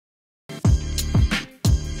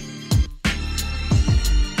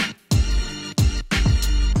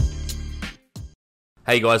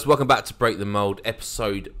Hey guys, welcome back to Break the Mould,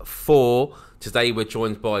 episode 4. Today we're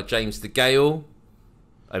joined by James the Gayle.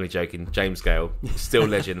 Only joking, James Gayle, still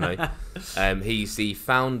legend though. He's the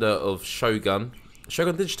founder of Shogun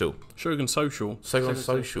Digital. Shogun Social. Shogun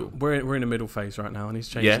Social. We're in a middle phase right now, and he's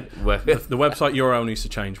changing. Yeah, the website URL needs to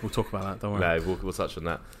change. We'll talk about that. Don't worry. No, we'll touch on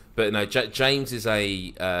that. But no, James is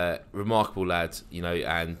a remarkable lad,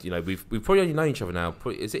 and we've probably only known each other now.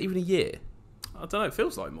 Is it even a year? I don't know. It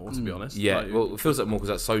feels like more, to be honest. Yeah, well, it feels like more because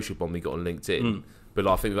that social bond we got on LinkedIn. But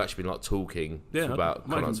I think we've actually been talking for about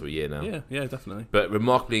coming up to a year now. Yeah, definitely. But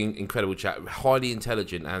remarkably incredible chat, highly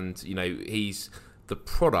intelligent, and he's the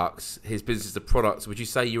products. His business is the products. Would you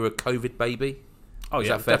say you're a COVID baby? Oh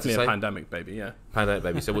yeah, definitely a pandemic baby. Yeah, pandemic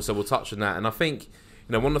baby. So we'll touch on that, and I think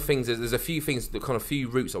one of the things is there's a few things, the few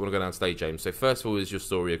routes I want to go down today, James. So first of all is your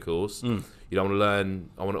story, of course. I want to learn.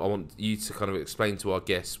 I want you to kind of explain to our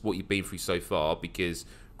guests what you've been through so far, because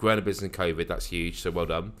growing a business in COVID, that's huge. So well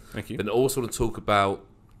done. Thank you. Then also want to talk about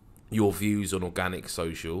your views on organic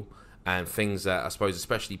social and things that I suppose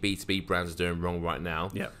especially B2B brands are doing wrong right now.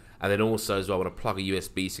 Yeah. And then also as well, I want to plug a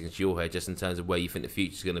USB stick into your head just in terms of where you think the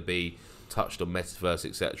future is going to be, touched on metaverse,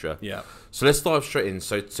 etc. Yeah. So let's dive straight in.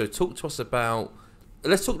 So talk to us about.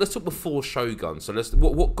 Let's talk before Shogun. So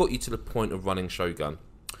what got you to the point of running Shogun?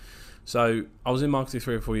 So I was in marketing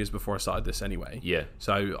 3 or 4 years before I started this anyway. Yeah.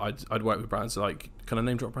 So I'd worked with brands like, can I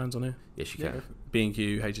name drop brands on here? Yes, you can.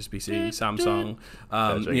 B&Q, HSBC, Samsung,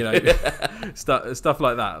 stuff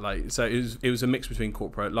like that. So it was a mix between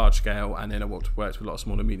corporate, large scale, and then I worked with a lot of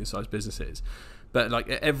small and medium sized businesses. But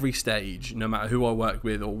at every stage, no matter who I work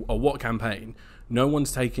with or what campaign, no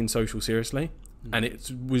one's taking social seriously. And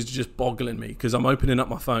it was just boggling me because I'm opening up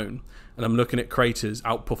my phone and I'm looking at creators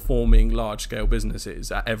outperforming large-scale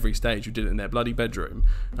businesses at every stage who did it in their bloody bedroom.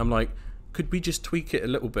 And I'm like, could we just tweak it a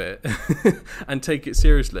little bit and take it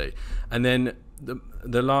seriously? And then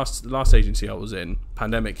the last agency I was in,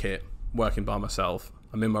 pandemic hit, working by myself.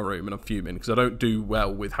 I'm in my room and I'm fuming because I don't do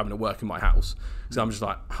well with having to work in my house. So I'm just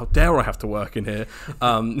like, how dare I have to work in here?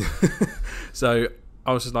 So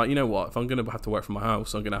I was just like, you know what? If I'm going to have to work from my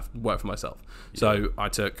house, I'm going to have to work for myself. Yeah. So I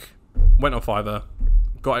went on Fiverr,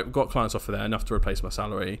 got clients off of there, enough to replace my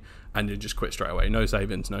salary, and then just quit straight away. No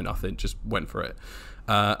savings, no nothing, just went for it.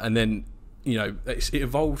 And then, it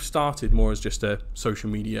evolved, started more as just a social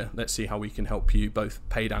media. Let's see how we can help you, both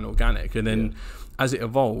paid and organic. And then as it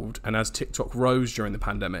evolved, and as TikTok rose during the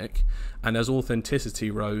pandemic, and as authenticity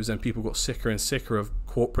rose, and people got sicker and sicker of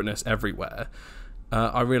corporateness everywhere,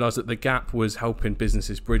 I realised that the gap was helping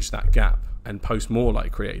businesses bridge that gap and post more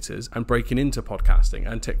like creators and breaking into podcasting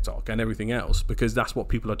and TikTok and everything else, because that's what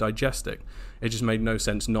people are digesting. It just made no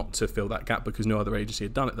sense not to fill that gap because no other agency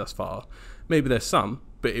had done it thus far. Maybe there's some,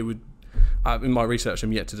 but it would. In my research,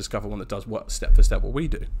 I'm yet to discover one that does step for step what we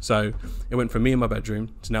do. So it went from me in my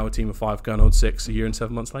bedroom to now a team of 5 going on 6 a year and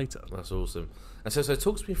 7 months later. That's awesome. And so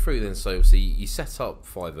talk to me through then. So obviously you set up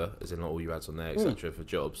Fiverr, as in all your ads on there, etc. for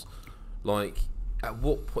jobs. At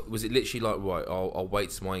what point was it literally like, right, I'll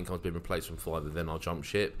wait till my income's been replaced from Fiverr, then I'll jump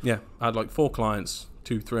ship? Yeah, I had 4 clients,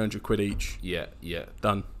 200-300 quid each. Yeah.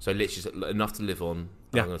 Done. So literally enough to live on.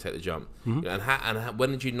 I'm going to take the jump. Mm-hmm. And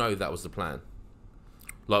when did you know that was the plan?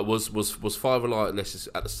 Was Fiverr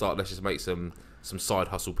let's just make some side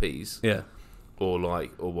hustle peas? Yeah. Or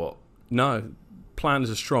what? No. Plan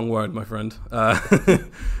is a strong word, my friend.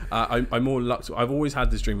 I'm more reluctant. I've always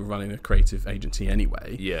had this dream of running a creative agency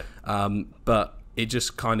anyway. Yeah. But it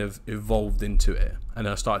just kind of evolved into it, and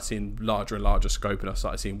I started seeing larger and larger scope, and I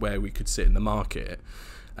started seeing where we could sit in the market.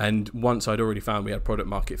 And once I'd already found we had product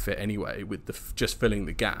market fit anyway, with just filling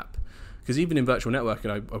the gap, because even in virtual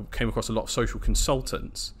networking, I came across a lot of social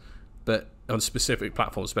consultants, but on specific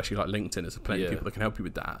platforms, especially like LinkedIn, there's plenty of people that can help you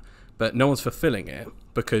with that. But no one's fulfilling it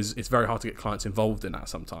because it's very hard to get clients involved in that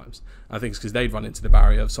sometimes. And I think it's because they'd run into the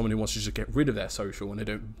barrier of someone who wants to just get rid of their social and they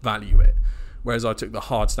don't value it. Whereas I took the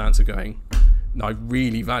hard stance of going, no, I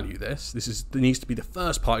really value this. It needs to be the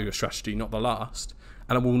first part of your strategy, not the last.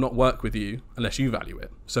 And I will not work with you unless you value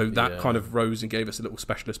it. So that kind of rose and gave us a little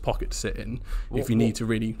specialist pocket to sit in. If you need to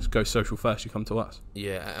really go social first, you come to us.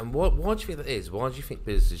 Yeah, and why do you think that is? Why do you think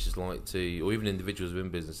businesses just like to, or even individuals within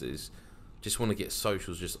businesses, just want to get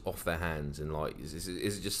socials just off their hands? And is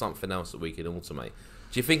it just something else that we can automate?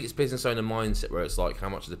 Do you think it's business owner mindset where it's like, how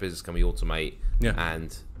much of the business can we automate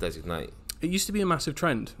and designate? It used to be a massive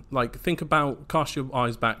trend. Cast your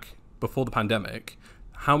eyes back before the pandemic.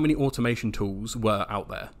 How many automation tools were out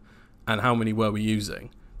there, and how many were we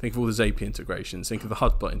using? Think of all the Zapier integrations, think of the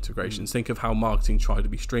HubSpot integrations, think of how marketing tried to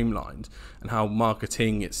be streamlined, and how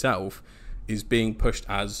marketing itself is being pushed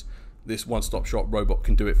as this one-stop shop. Robot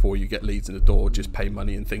can do it for you, get leads in the door, just pay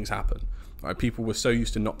money and things happen. right? People were so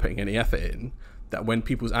used to not putting any effort in that when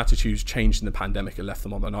people's attitudes changed in the pandemic, it left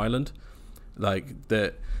them on an island. Like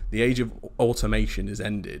the age of automation is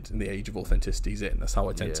ended and the age of authenticity is in. That's how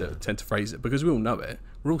I tend to phrase it, because we all know it.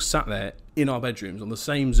 We're all sat there in our bedrooms on the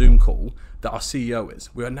same Zoom call that our CEO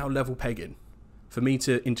is. We are now level pegging. For me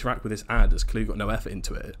to interact with this ad that's clearly got no effort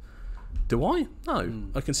into it, do I? No.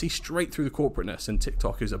 I can see straight through the corporateness, and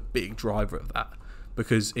TikTok is a big driver of that,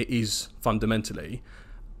 because it is fundamentally,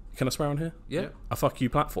 can I swear on here? Yeah. A fuck you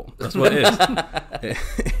platform. That's what it is.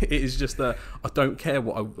 It is just that I don't care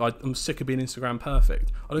what I'm sick of being Instagram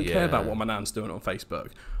perfect. I don't care about what my nan's doing on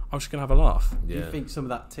Facebook. I'm just gonna have a laugh. Do you think some of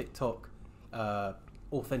that TikTok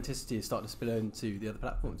authenticity is starting to spill into the other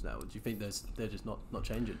platforms now? Or do you think they're just not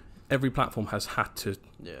changing? Every platform has had to,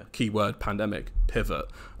 keyword pandemic, pivot.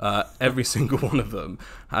 Every single one of them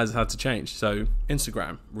has had to change. So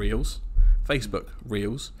Instagram, Reels. Facebook,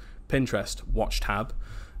 Reels. Pinterest, Watch tab.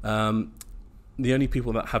 The only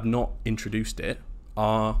people that have not introduced it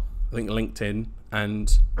are, I think, LinkedIn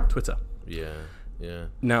and Twitter. Yeah.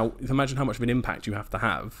 Now, imagine how much of an impact you have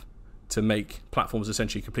to make platforms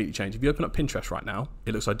essentially completely change. If you open up Pinterest right now,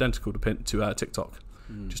 it looks identical to TikTok.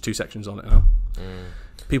 Just 2 sections on it now.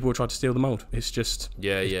 People will try to steal the mold. It's just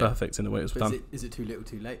perfect in the way it was done. Is it too little,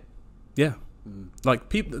 too late? Yeah. Like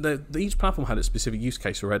people, each platform had a specific use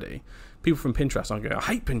case already. People from Pinterest aren't going, I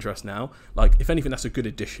hate Pinterest now. Like, if anything, that's a good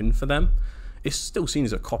addition for them. It's still seen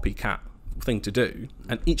as a copycat thing to do,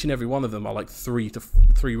 and each and every one of them are like 3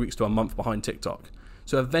 weeks to a month behind TikTok.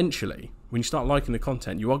 So eventually, when you start liking the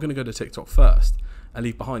content, you are going to go to TikTok first and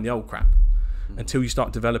leave behind the old crap until you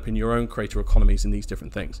start developing your own creator economies in these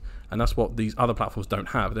different things. And that's what these other platforms don't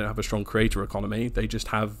have. They don't have a strong creator economy. They just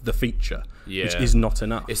have the feature, which is not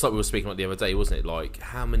enough. It's like we were speaking about the other day, wasn't it? Like,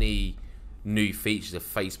 how many new features have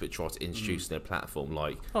Facebook tried to introduce in their platform?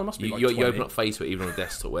 Like, it must be you like open up Facebook, even on a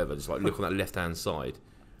desktop, or whatever, just like look on that left-hand side.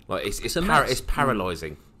 Like, it's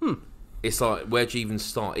paralysing. It's like, where do you even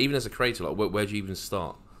start? Even as a creator, like, where do you even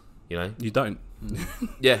start? You know? You don't.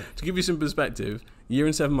 Yeah. To give you some perspective, a year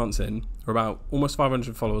and 7 months in, we're about almost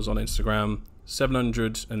 500 followers on Instagram,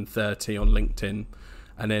 730 on LinkedIn,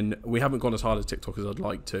 and then we haven't gone as hard as TikTok as I'd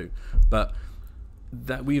like to, but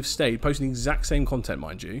that we have stayed posting the exact same content,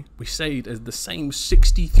 mind you. We stayed as the same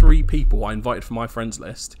 63 people I invited from my friends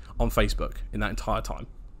list on Facebook in that entire time.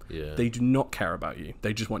 Yeah. They do not care about you.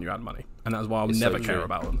 They just want your ad money, and that's why I'll never care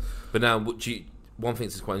about them. But now, one thing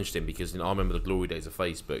that's quite interesting, because I remember the glory days of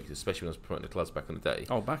Facebook, especially when I was promoting the clubs back in the day.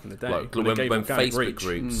 Oh, back in the day, like, when Facebook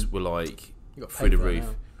groups were like through the roof.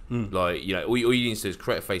 Like, you know, all you need to do is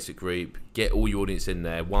create a Facebook group, get all your audience in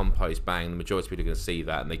there, one post, bang, the majority of people are going to see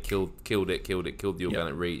that, and they killed the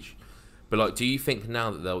organic reach. But like, do you think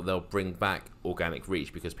now that they'll bring back organic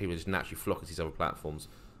reach because people just naturally flock to these other platforms?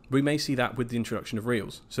 We may see that with the introduction of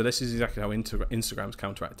Reels. So this is exactly how Instagram's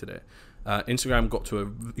counteracted it. Instagram got to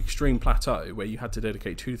an extreme plateau where you had to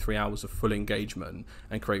dedicate 2 to 3 hours of full engagement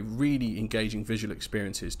and create really engaging visual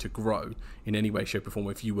experiences to grow in any way, shape or form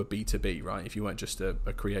if you were B2B, right? If you weren't just a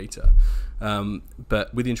creator.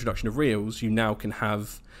 But with the introduction of Reels, you now can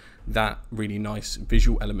have that really nice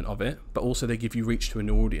visual element of it, but also they give you reach to a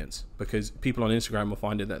new audience, because people on Instagram will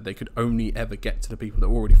find it that they could only ever get to the people that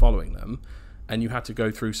are already following them, and you had to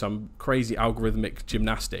go through some crazy algorithmic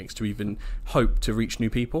gymnastics to even hope to reach new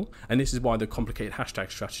people. And this is why the complicated hashtag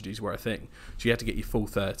strategies were a thing. So you had to get your full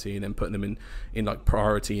 30 and then put them in like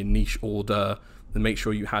priority and niche order, and make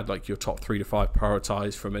sure you had like your top 3 to 5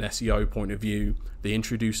 prioritized from an SEO point of view. They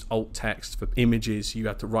introduced alt text for images. You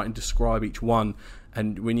had to write and describe each one.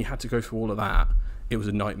 And when you had to go through all of that, it was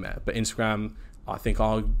a nightmare. But Instagram, I think,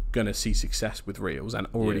 are going to see success with Reels, and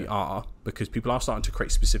already are, because people are starting to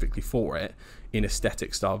create specifically for it in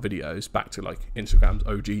aesthetic style videos, back to like Instagram's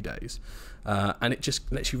OG days. And it just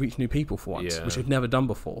lets you reach new people for once, which they've never done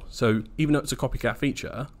before. So even though it's a copycat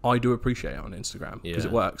feature, I do appreciate it on Instagram because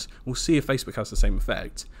it works. We'll see if Facebook has the same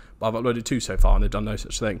effect. But I've uploaded 2 so far and they've done no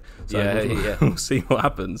such thing. So we'll see what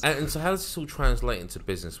happens. And so how does this all translate into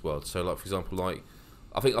business world? So like, for example, like,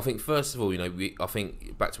 I think first of all, you know, I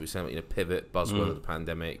think back to what we were saying about, you know, pivot, buzzword of the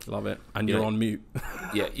pandemic. Love it. And you're on mute.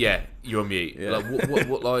 You're on mute. Yeah. Like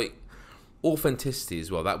what like authenticity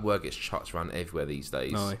as well, that word gets chucked around everywhere these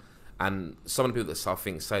days. No. And some of the people that I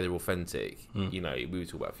think say they're authentic, you know, we were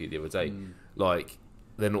talking about a few the other day, like,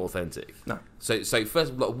 they're not authentic. No. So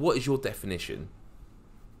first, like, what is your definition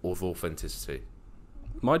of authenticity?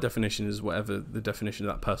 My definition is whatever the definition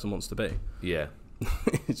of that person wants to be. Yeah.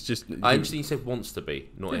 It's just... I understand you said wants to be,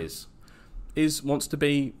 not is. Is, wants to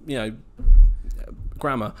be, you know,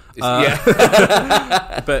 grammar.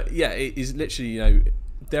 But yeah, it is literally, you know,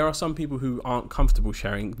 there are some people who aren't comfortable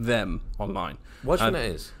sharing them online. Why do you think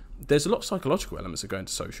that is? there's a lot of psychological elements of going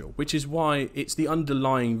to social, which is why it's the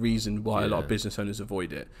underlying reason why a lot of business owners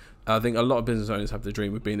avoid it. I think a lot of business owners have the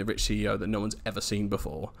dream of being the rich CEO that no one's ever seen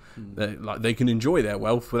before. They can enjoy their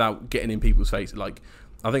wealth without getting in people's face. Like,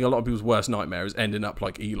 I think a lot of people's worst nightmare is ending up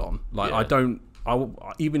like Elon. Like,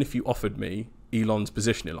 even if you offered me Elon's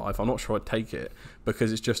position in life, I'm not sure I'd take it,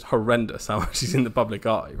 because it's just horrendous how much he's in the public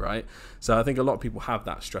eye, right? So I think a lot of people have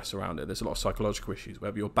that stress around it. There's a lot of psychological issues,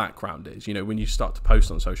 wherever your background is. You know, when you start to post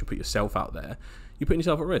on social, put yourself out there, you're putting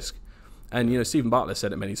yourself at risk. And, you know, Stephen Bartlett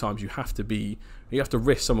said it many times, you have to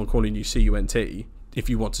risk someone calling you CUNT if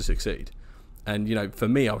you want to succeed. And, you know, for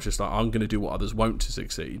me, I was just like, I'm going to do what others won't to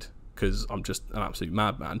succeed, because I'm just an absolute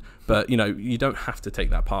madman. But, you know, you don't have to take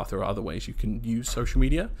that path. There are other ways you can use social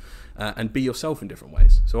media and be yourself in different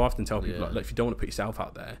ways. So I often tell people, like, if you don't want to put yourself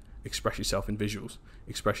out there, express yourself in visuals,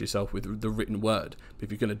 express yourself with the written word. But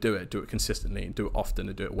if you're going to do it consistently and do it often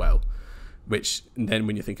and do it well. Which then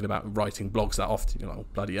when you're thinking about writing blogs that often, you're like, oh,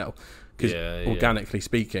 bloody hell. Because organically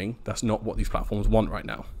speaking, that's not what these platforms want right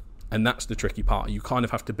now. And that's the tricky part. You kind of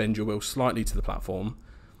have to bend your will slightly to the platform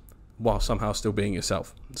while somehow still being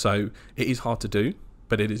yourself. So it is hard to do,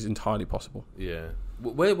 but it is entirely possible. Yeah.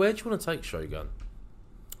 Where do you want to take Shogun?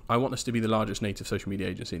 I want us to be the largest native social media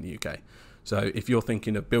agency in the UK. So if you're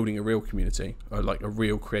thinking of building a real community, or like a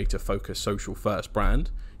real creator-focused, social-first brand,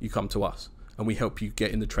 you come to us. And we help you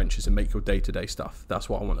get in the trenches and make your day-to-day stuff. That's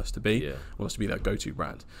what I want us to be. I want us to be that go-to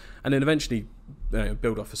brand. And then eventually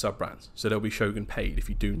build off of sub-brands. So there'll be Shogun Paid if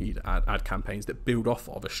you do need ad campaigns that build off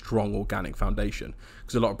of a strong organic foundation.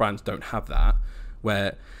 Because a lot of brands don't have that,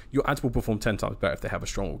 where your ads will perform 10 times better if they have a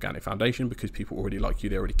strong organic foundation, because people already like you,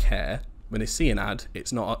 they already care. When they see an ad,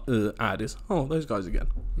 it's not an ad, it's, oh, those guys again.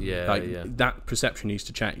 That perception needs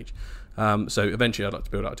to change. So eventually I'd like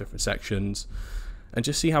to build out different sections and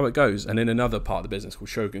just see how it goes. And in another part of the business called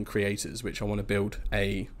Shogun Creators, which I want to build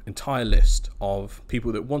a entire list of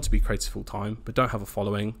people that want to be creators full time but don't have a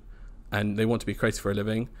following, and they want to be creators for a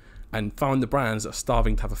living, and find the brands that are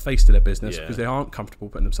starving to have a face to their business because they aren't comfortable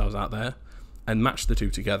putting themselves out there, and match the two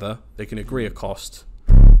together. They can agree a cost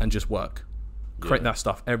and just work. Create that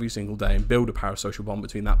stuff every single day and build a parasocial bond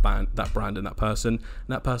between that brand and that person. And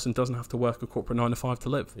that person doesn't have to work a corporate 9 to 5 to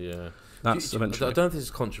live. That's eventually. I don't know if this is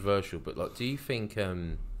controversial, but like, do you think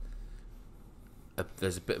there's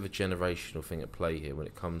a bit of a generational thing at play here when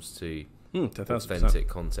it comes to authentic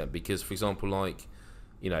content? Because, for example, like,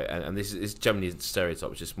 you know, and this is generally a stereotype,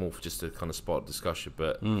 which is more for just to kind of spark discussion,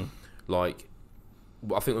 but like,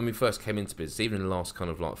 I think when we first came into business, even in the last kind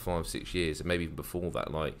of like 5-6 years, and maybe even before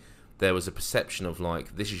that, like, there was a perception of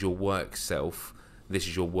like, this is your work self, this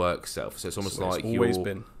is your work self. So it's almost like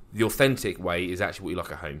the authentic way is actually what you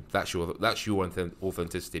like at home. That's your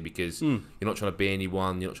authenticity, because you're not trying to be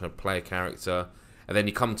anyone, you're not trying to play a character. And then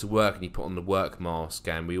you come to work and you put on the work mask,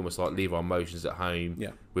 and we almost like leave our emotions at home.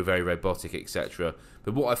 We're very robotic, etc.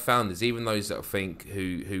 But what I've found is, even those that I think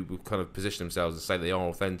who kind of position themselves and say they are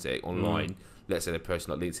authentic online, let's say they're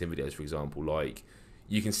posting like LinkedIn videos, for example, like,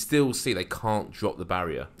 you can still see they can't drop the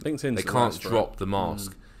barrier. They can't drop the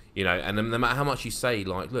mask, you know. And no matter how much you say,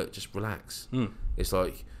 like, look, just relax. It's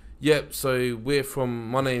like, so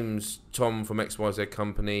my name's Tom from XYZ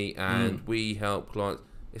company, and we help clients.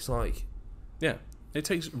 It's like, it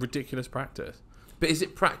takes ridiculous practice. But is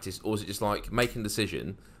it practice, or is it just like making a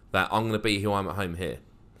decision that I'm going to be who I am at home here?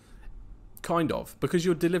 Kind of, because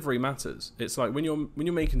your delivery matters. It's like when you're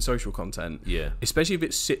making social content, especially if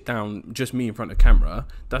it's sit down, just me in front of camera,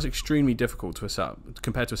 that's extremely difficult to set up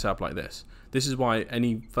compared to a setup like this. This is why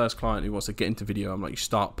any first client who wants to get into video, I'm like, you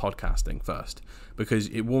start podcasting first, because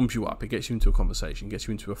it warms you up, it gets you into a conversation, gets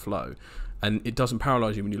you into a flow, and it doesn't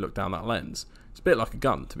paralyze you when you look down that lens. It's a bit like a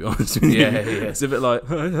gun, to be honest with you. It's a bit like,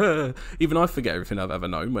 even I forget everything I've ever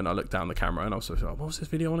known when I look down the camera, and I was like, what was this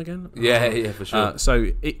video on again? For sure.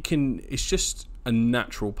 So it's just a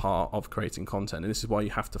natural part of creating content, and this is why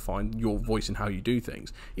you have to find your voice in how you do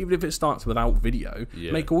things. Even if it starts without video,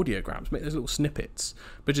 make audiograms, make those little snippets,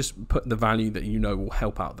 but just put the value that you know will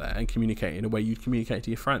help out there and communicate in a way you'd communicate to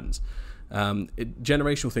your friends.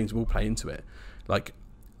 Generational things will play into it. Like,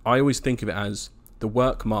 I always think of it as the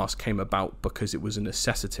work mask came about because it was a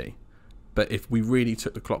necessity. But if we really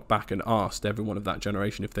took the clock back and asked everyone of that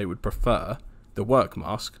generation if they would prefer the work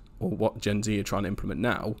mask or what Gen Z are trying to implement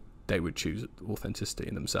now, they would choose authenticity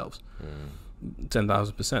in themselves.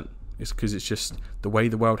 10,000%. It's because it's just the way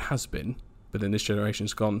the world has been, but then this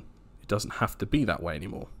generation's gone, it doesn't have to be that way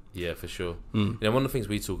anymore. Yeah, for sure. You know, one of the things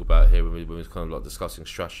we talk about here when we're kind of like discussing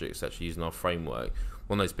strategy, etc., using our framework,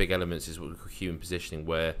 one of those big elements is what we call human positioning,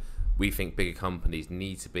 where we think bigger companies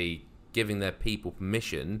need to be giving their people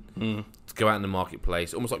permission to go out in the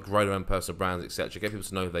marketplace, almost like grow their own personal brands, etc. Get people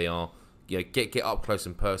to know who they are. Get up close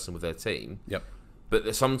and personal with their team. Yep.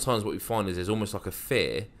 But sometimes what we find is there's almost like a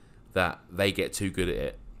fear that they get too good at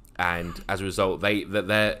it, and as a result, that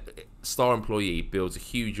their star employee builds a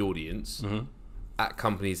huge audience at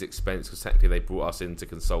company's expense, because technically they brought us in to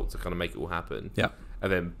consult to kind of make it all happen. Yeah.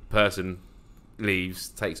 And then person leaves,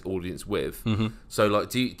 takes audience with. So, like,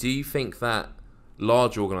 do you think that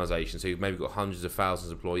large organisations who've maybe got hundreds of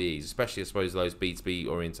thousands of employees, especially I suppose those B2B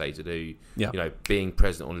orientated who, being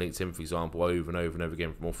present on LinkedIn, for example, over and over and over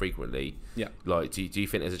again more frequently, like, do you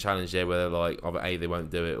think there's a challenge there where they're like, either A, they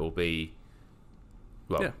won't do it, or B,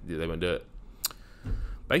 they won't do it?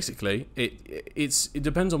 Basically, it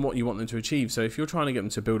depends on what you want them to achieve. So if you're trying to get them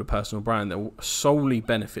to build a personal brand that will solely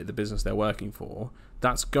benefit the business they're working for,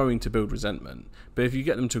 that's going to build resentment. But if you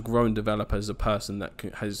get them to grow and develop as a person that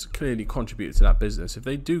has clearly contributed to that business, if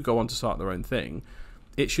they do go on to start their own thing,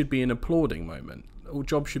 it should be an applauding moment. All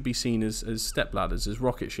jobs should be seen as step ladders, as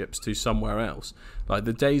rocket ships to somewhere else. Like,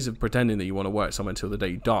 the days of pretending that you want to work somewhere until the day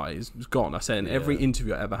you die is gone. I say in every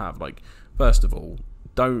interview I ever have, like, first of all,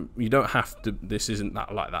 you don't have to, this isn't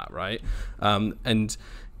that like that, right? And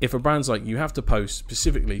if a brand's like, you have to post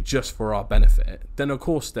specifically just for our benefit, then of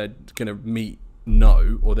course they're going to meet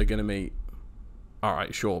no, or they're going to meet, all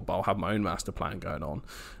right, sure, but I'll have my own master plan going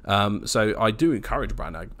on. So I do encourage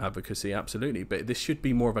brand advocacy, absolutely, but this should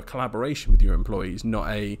be more of a collaboration with your employees, not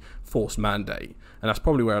a forced mandate. And that's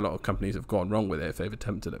probably where a lot of companies have gone wrong with it if they've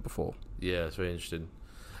attempted it before. Yeah, it's very interesting.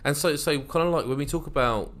 And so kind of like when we talk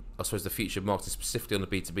about, I suppose, the future of marketing specifically on the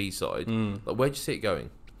B2B side, like, where do you see it going?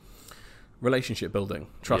 Relationship building,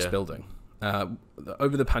 trust building.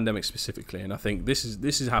 Over the pandemic specifically, and I think this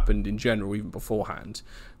has happened in general even beforehand,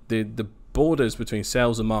 the borders between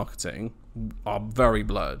sales and marketing are very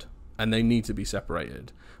blurred, and they need to be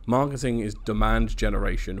separated. Marketing is demand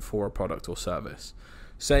generation for a product or service.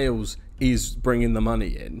 Sales is bringing the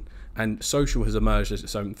money in, and social has emerged as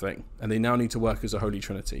its own thing, and they now need to work as a holy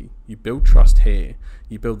trinity. You build trust here,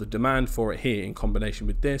 you build the demand for it here in combination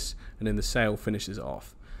with this, and then the sale finishes it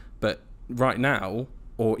off. But right now,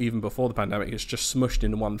 or even before the pandemic, it's just smushed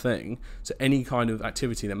into one thing. So any kind of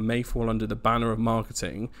activity that may fall under the banner of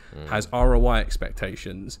marketing has ROI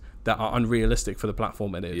expectations that are unrealistic for the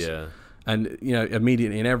platform it is. Yeah. And,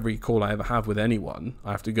 immediately in every call I ever have with anyone,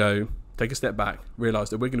 I have to go, take a step back,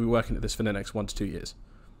 realise that we're going to be working at this for the next 1 to 2 years.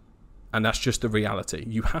 And that's just the reality.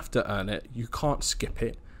 You have to earn it. You can't skip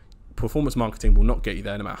it. Performance marketing will not get you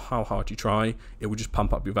there no matter how hard you try. It will just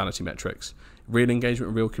pump up your vanity metrics. Real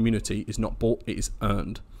engagement, real community is not bought, it is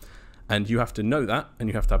earned. And you have to know that, and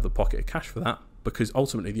you have to have the pocket of cash for that, because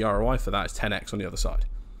ultimately the ROI for that is 10x on the other side.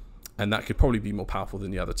 And that could probably be more powerful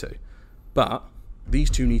than the other two. But these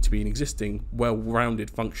two need to be an existing, well-rounded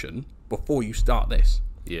function before you start this.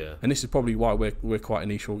 Yeah. And this is probably why we're quite a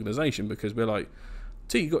niche organisation, because we're like,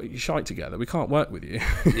 you got your shite together, we can't work with you.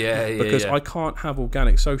 Because I can't have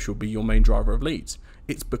organic social be your main driver of leads.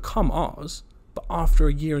 It's become ours, but after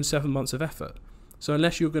a year and 7 months of effort. So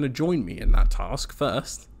unless you're going to join me in that task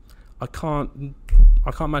first, I can't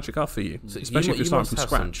magic up for you. So especially if you're starting from scratch.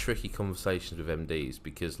 scratch. Some tricky conversations with MDs,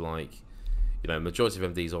 because, like, majority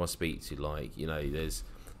of MDs I speak to, like, there's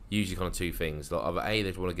usually kind of two things. Like, either A,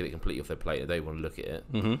 they want to get it completely off their plate and they want to look at it,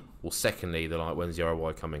 or secondly, they're like, when's the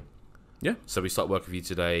ROI coming? Yeah. So we start working with you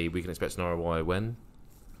today. We can expect an ROI when?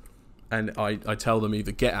 And I tell them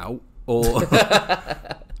either get out or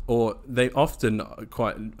or they often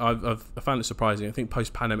quite. I've found it surprising. I think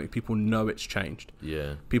post-pandemic, people know it's changed.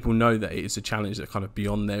 Yeah. People know that it's a challenge that's kind of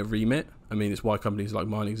beyond their remit. I mean, it's why companies like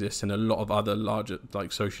mine exist, and a lot of other larger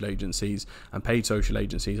like social agencies and paid social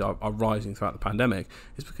agencies are rising throughout the pandemic.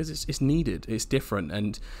 It's because it's needed. It's different,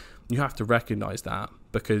 and you have to recognise that,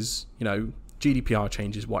 because GDPR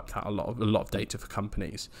changes wiped out a lot of data for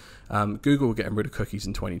companies. Google were getting rid of cookies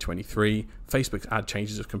in 2023. Facebook's ad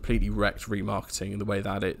changes have completely wrecked remarketing and the way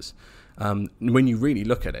that is. When you really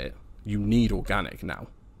look at it, you need organic now.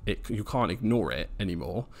 You can't ignore it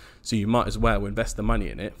anymore. So you might as well invest the money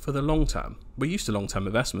in it for the long term. We're used to long-term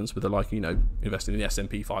investments with investing in the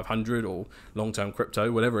S&P 500 or long-term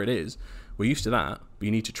crypto, whatever it is. We're used to that, but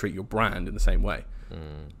you need to treat your brand in the same way.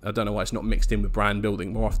 I don't know why it's not mixed in with brand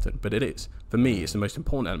building more often, but it is. For me, it's the most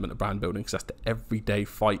important element of brand building, because that's the everyday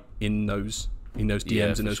fight in those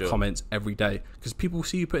DMs and those comments every day, because people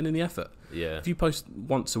see you putting in the effort. Yeah. If you post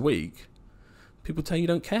once a week, people tell you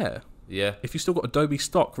don't care. Yeah. If you've still got Adobe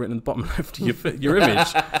stock written in the bottom left of your image,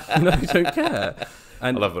 you don't care.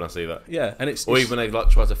 And I love when I see that. Yeah, and or even they like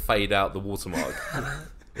try to fade out the watermark.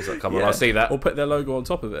 It's like, come on, I see that. Or put their logo on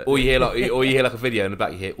top of it. Or you hear like a video in the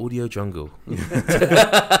back. You hear Audio Jungle.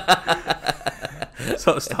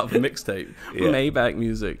 sort of start a mixtape. Maybach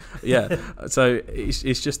music. Yeah. So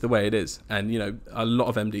it's just the way it is. And, you know, a lot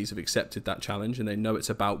of MDs have accepted that challenge and they know it's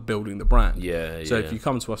about building the brand. So if you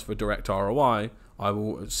come to us for direct ROI, I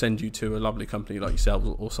will send you to a lovely company like yourselves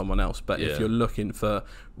or someone else. But if you're looking for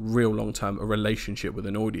real long-term a relationship with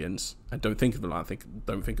an audience, and don't think of them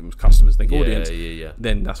as customers, think audience,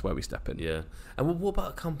 then that's where we step in. Yeah. And what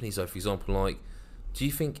about companies though, for example, like, do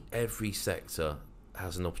you think every sector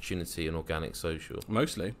has an opportunity in organic social?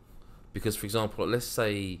 Mostly. Because, for example, let's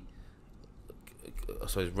say, I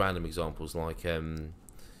suppose random examples, like we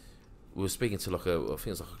were speaking to like I think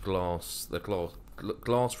it's like glass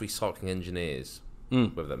recycling engineers,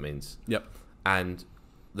 whatever that means. Yep. And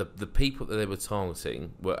the people that they were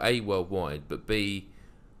targeting were A, worldwide, but B,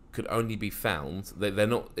 could only be found. They're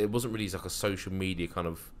not. It wasn't really like a social media kind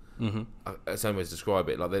of. Same way to describe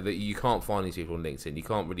it. Like you can't find these people on LinkedIn. You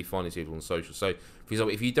can't really find these people on social. So, for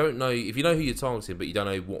example, if you know who you're targeting, but you don't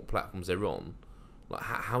know what platforms they're on, like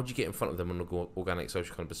how do you get in front of them on an organic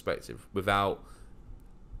social kind of perspective without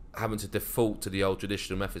having to default to the old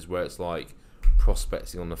traditional methods where it's like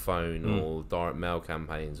prospecting on the phone or direct mail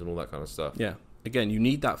campaigns and all that kind of stuff? Yeah. Again, you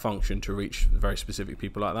need that function to reach very specific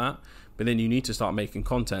people like that, but then you need to start making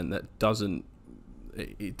content that doesn't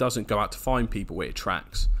go out to find people, it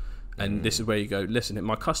attracts. And this is where you go, listen,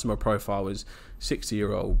 my customer profile is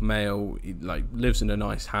 60-year-old male, he like lives in a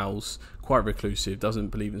nice house, quite reclusive, doesn't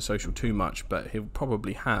believe in social too much, but he'll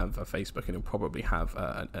probably have a Facebook and he'll probably have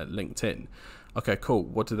a LinkedIn. Okay, cool.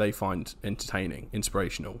 What do they find entertaining,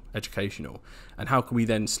 inspirational, educational? And how can we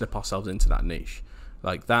then slip ourselves into that niche?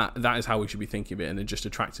 Like that is how we should be thinking of it, and then just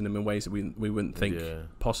attracting them in ways that we wouldn't think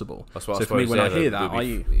possible. That's what so for me, when I hear that,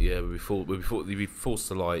 we'd be forced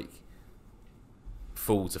to like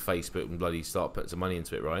fall to Facebook and bloody start putting some money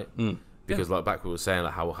into it, right? Because like back we were saying,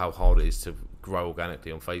 like how hard it is to grow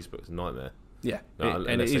organically on Facebook. It's a nightmare. Yeah,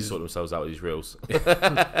 and they sort themselves out with these reels.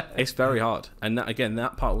 It's very hard, and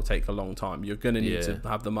that part will take a long time. You're going to need to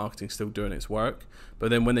have the marketing still doing its work, but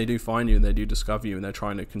then when they do find you and they do discover you and they're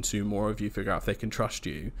trying to consume more of you, figure out if they can trust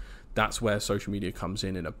you, that's where social media comes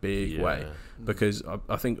in a big way. Because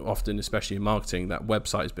I think often, especially in marketing, that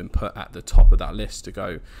website has been put at the top of that list to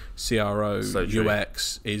go CRO,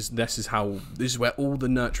 UX this is where all the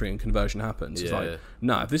nurturing and conversion happens. It's like,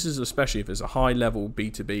 no, if this is, especially if it's a high level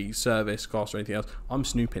B2B service, cost or anything else, I'm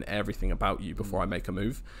snooping everything about you before I make a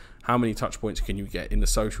move. How many touch points can you get in the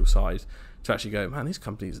social side to actually go, man, this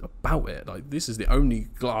company's about it. Like, this is the only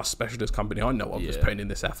glass specialist company I know of that's putting in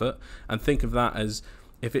this effort. And think of that as,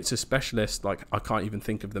 if it's a specialist, like I can't even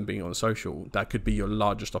think of them being on social, that could be your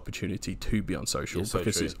largest opportunity to be on social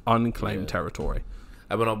because it's unclaimed territory.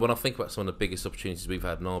 And when I think about some of the biggest opportunities we've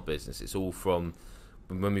had in our business, it's all from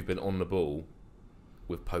when we've been on the ball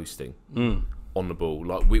with posting. On the ball.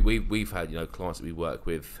 Like we've had, you know, clients that we work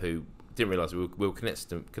with who didn't realise we were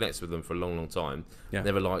connected with them for a long time.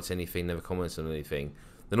 Never liked anything, never commented on anything.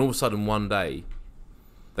 Then all of a sudden one day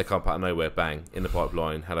they come up out of nowhere, bang, in the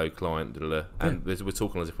pipeline, hello client, and we're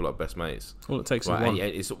talking as if we're like best mates. All it takes is one.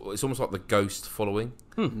 It's almost like the ghost following,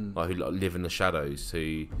 like who like live in the shadows.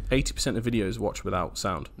 Who 80% of videos watch without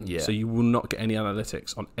sound. So you will not get any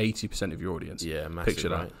analytics on 80% of your audience. Massive, picture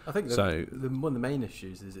that. Right? I think one of the main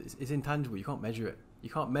issues is it's intangible. You can't measure it. You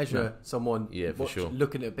can't measure someone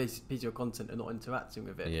looking at a piece of your content and not interacting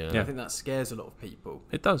with it. I think that scares a lot of people.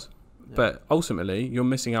 It does. But ultimately, you're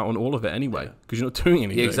missing out on all of it anyway because you're not doing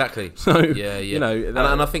anything. Yeah, exactly. So you know, and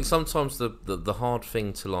I think sometimes the hard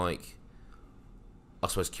thing to, like, I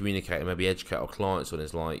suppose, communicate and maybe educate our clients on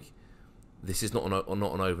is like, this is not an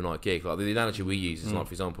overnight gig. Like the analogy we use is like,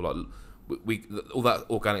 for example, like we all that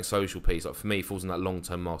organic social piece, like for me, falls in that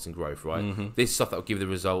long-term marketing growth, right? This is stuff that will give the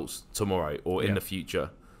results tomorrow or in the future.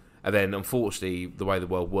 And then, unfortunately, the way the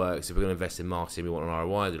world works, if we're going to invest in marketing, we want an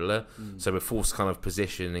ROI, so we're forced to kind of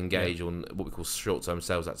position and engage on what we call short-term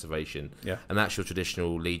sales activation. And that's your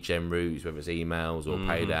traditional lead gen routes, whether it's emails or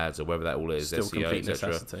paid ads or whether that all is still SEO,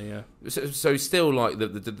 etc. So still, like,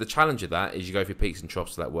 the challenge of that is you go through peaks and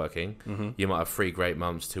troughs of that working. You might have 3 great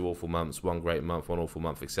months, 2 awful months, 1 great month, 1 awful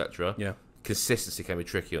month, etc. Consistency can be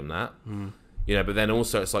tricky on that. You know, but then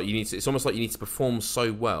also it's like it's almost like you need to perform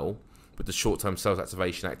so well with the short-term sales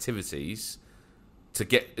activation activities to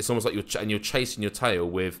get, it's almost like you're chasing your tail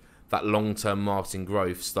with that long-term marketing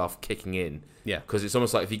growth stuff kicking in. Because it's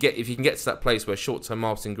almost like if you can get to that place where short-term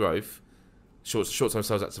marketing growth, short-term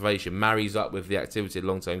sales activation marries up with the activity of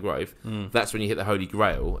long-term growth, that's when you hit the holy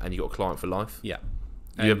grail and you got a client for life. You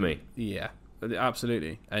have me? Yeah,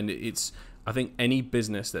 absolutely. And I think any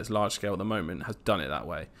business that's large-scale at the moment has done it that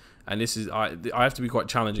way. And this is, I have to be quite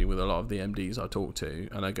challenging with a lot of the MDs I talk to,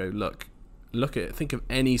 and I go, think of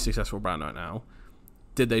any successful brand right now.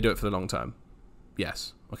 Did they do it for the long term?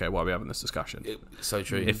 Yes. Okay, why are we having this discussion? So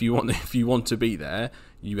true. If you want to be there,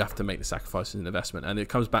 you have to make the sacrifices in investment, and it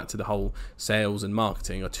comes back to the whole sales and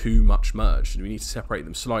marketing are too much merged. We need to separate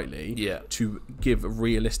them slightly to give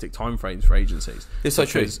realistic timeframes for agencies. It's so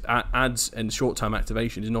true. Because ads and short-term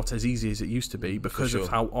activation is not as easy as it used to be because of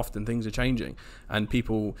how often things are changing, and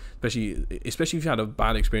people, especially if you've had a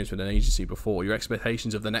bad experience with an agency before, your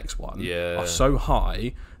expectations of the next one are so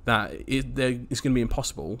high that it's going to be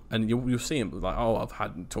impossible, and you'll see them like, I've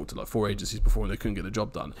talked to like 4 agencies before and they couldn't get the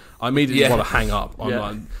job done. I immediately want to hang up. I'm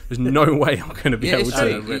like, there's no way I'm going to be able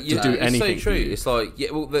to do anything. It's so true. It's like,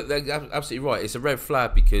 they're absolutely right. It's a red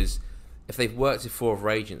flag because if they've worked with 4 other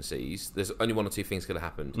agencies, there's only 1 or 2 things could have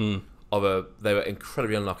happened. Either they were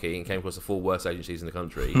incredibly unlucky and came across the 4 worst agencies in the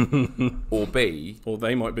country, or B, or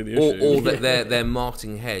they might be the issue, or that their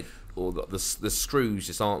marketing head or the screws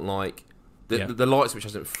just aren't like. The light switch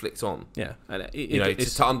hasn't flicked on. Yeah, and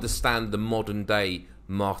to understand the modern day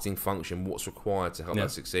marketing function, what's required to help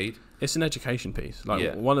that succeed. It's an education piece.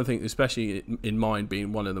 Like one of the things, especially in mine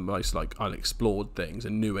being one of the most like unexplored things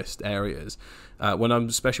and newest areas.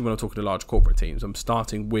 Especially when I'm talking to large corporate teams, I'm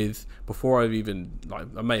starting with, before I've even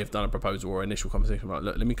I may have done a proposal or initial conversation about,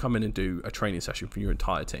 look, let me come in and do a training session for your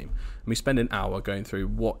entire team. And we spend an hour going through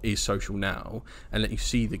what is social now and let you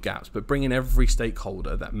see the gaps, but bring in every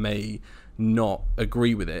stakeholder that may not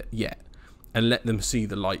agree with it yet and let them see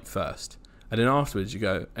the light first. And then afterwards you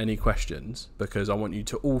go, any questions? Because I want you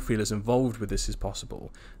to all feel as involved with this as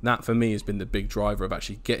possible. And that for me has been the big driver of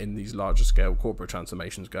actually getting these larger scale corporate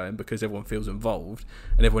transformations going, because everyone feels involved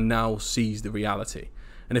and everyone now sees the reality.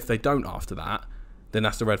 And if they don't after that, then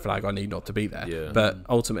that's the red flag. I need not to be there. Yeah. But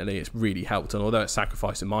ultimately it's really helped. And although it's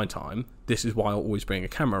sacrificing my time, this is why I always bring a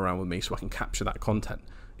camera around with me so I can capture that content.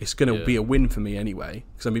 It's going to be a win for me anyway,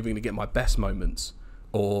 because I'm either going to get my best moments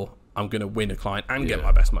or I'm going to win a client and get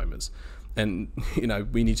my best moments. And,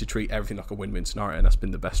 we need to treat everything like a win-win scenario, and that's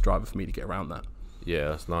been the best driver for me to get around that. Yeah,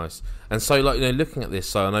 that's nice. And so, looking at this,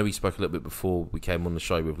 so I know we spoke a little bit before we came on the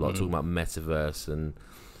show with talking about metaverse and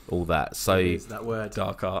all that. So is that word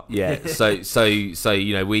dark art? Yeah. So we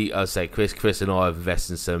say Chris and I have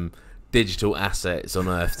invested in some digital assets on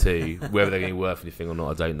Earth too. Whether they're going to be worth anything or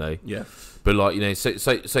not, I don't know. Yeah. But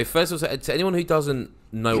so first of all, to anyone who doesn't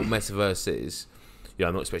know what metaverse is.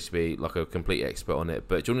 I'm not expected to be like a complete expert on it,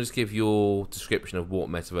 but do you want to just give your description of what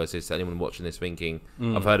metaverse is to anyone watching this thinking,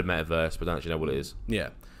 I've heard of metaverse, but don't actually know what it is? Yeah.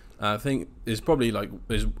 I think it's probably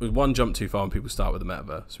there's one jump too far when people start with the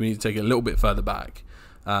metaverse. So we need to take it a little bit further back.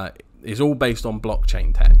 It's all based on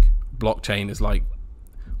blockchain tech. Blockchain is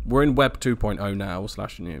we're in Web 2.0 now,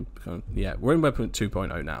 we're in Web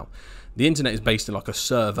 2.0 now. The internet is based in a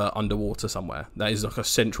server underwater somewhere. That is a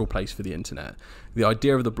central place for the internet. The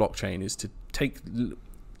idea of the blockchain is to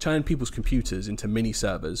turn people's computers into mini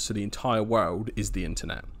servers, so the entire world is the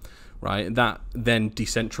internet, right? That then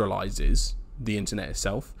decentralizes the internet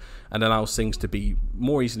itself and allows things to be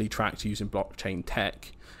more easily tracked using blockchain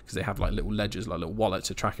tech, because they have little ledgers, little wallets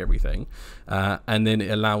to track everything, and then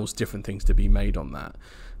it allows different things to be made on that.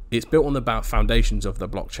 It's built on the foundations of the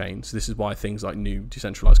blockchain, so this is why things like new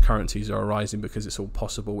decentralized currencies are arising, because it's all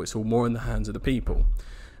possible, it's all more in the hands of the people.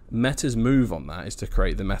 Meta's move on that is to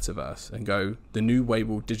create the metaverse and go, the new way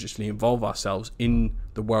we'll digitally involve ourselves in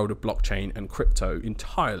the world of blockchain and crypto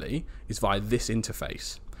entirely is via this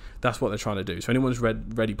interface. That's what they're trying to do. So anyone who's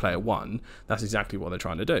read Ready Player One, that's exactly what they're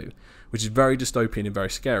trying to do, which is very dystopian and very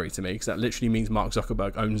scary to me, because that literally means Mark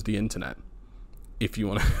Zuckerberg owns the internet. If you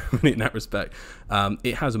want to put it in that respect,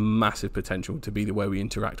 it has a massive potential to be the way we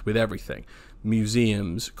interact with everything.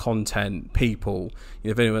 Museums, content, people.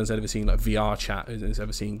 If anyone's ever seen VR chat, has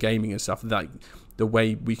ever seen gaming and stuff, the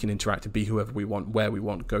way we can interact and be whoever we want, where we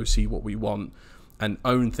want, go see what we want, and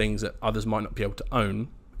own things that others might not be able to own,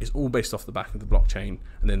 is all based off the back of the blockchain,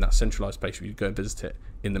 and then that centralized place where you go and visit it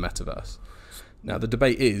in the metaverse. Now the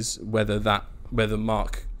debate is whether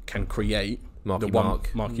Mark can create Marky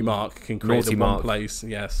Mark can create the one place,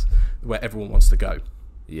 where everyone wants to go.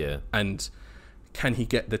 Yeah. And can he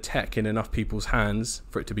get the tech in enough people's hands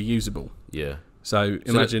for it to be usable? Yeah. So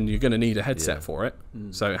imagine you're going to need a headset for it.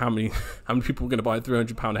 So how many people are going to buy a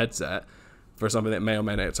 £300 headset for something that may or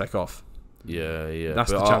may not take off? Yeah.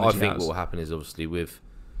 That's the challenge. I think what will happen is obviously with,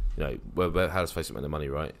 how does Facebook make the money,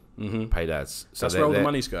 right? Paid ads. So that's where all the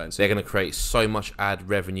money's going. They're going to create so much ad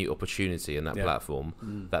revenue opportunity in that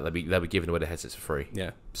platform that they'll be giving away the headsets for free.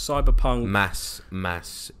 Yeah. Cyberpunk.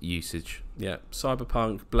 Mass usage. Yeah.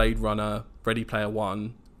 Cyberpunk, Blade Runner, Ready Player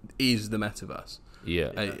One is the metaverse. Yeah.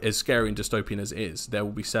 As scary and dystopian as it is, they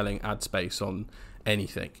will be selling ad space on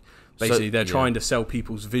anything. Basically, they're trying to sell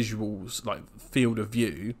people's visuals, field of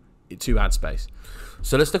view, to ad space.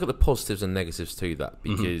 So let's look at the positives and negatives to that,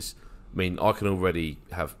 because I mean, I can already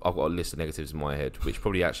I've got a list of negatives in my head, which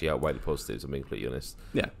probably actually outweigh the positives. I'm being completely honest.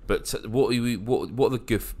 Yeah. But what are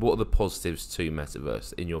the positives to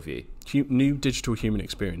metaverse in your view? New digital human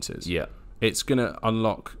experiences. Yeah. It's gonna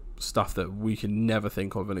unlock stuff that we can never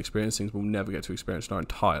think of and experience, things we'll never get to experience in our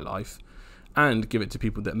entire life, and give it to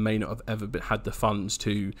people that may not have ever had the funds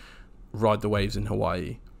to ride the waves in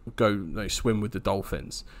Hawaii, go swim with the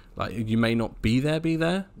dolphins. Like, you may not be there,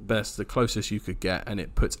 but it's the closest you could get, and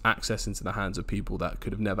it puts access into the hands of people that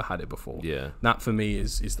could have never had it before. Yeah, that for me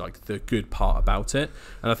is like the good part about it.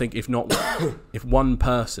 And I think if one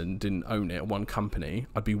person didn't own it, or one company,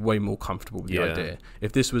 I'd be way more comfortable with the idea.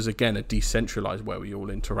 If this was again a decentralized where we all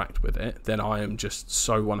interact with it, then I am just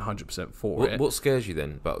so 100% for it. What scares you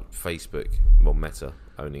then about Facebook, well, Meta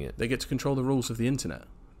owning it? They get to control the rules of the internet.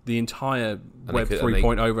 The entire Web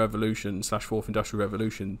 3.0 revolution / fourth industrial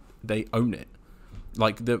revolution, they own it.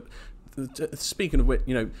 Like, speaking of which,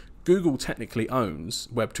 Google technically owns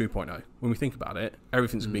Web 2.0. When we think about it,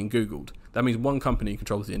 everything's being Googled. That means one company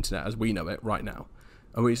controls the internet as we know it right now.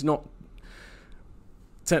 I mean, it's not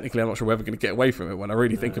technically. I'm not sure we're ever going to get away from it when I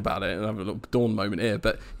really think about it, and I have a little dawn moment here.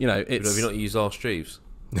 But it's. Have you not used Ask Jeeves?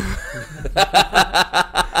 I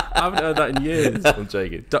haven't heard that in years. I'm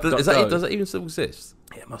joking. Does that even still exist?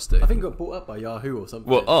 Yeah, it must do. I think it got bought up by Yahoo or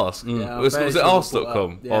something. What, Ask? Yeah, was it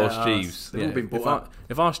ask.com? Yeah, Ask Jeeves. They've all been bought up.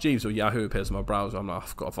 If Ask Jeeves or Yahoo appears in my browser, I'm like,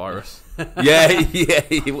 I've got a virus.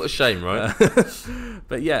 yeah. What a shame, right?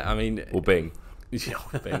 But yeah, I mean... Or Bing. Yeah,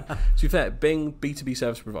 Bing. To be fair, Bing, B2B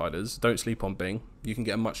service providers, don't sleep on Bing. You can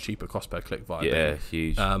get a much cheaper cost per click via Bing. Yeah,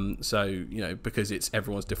 huge. So, because it's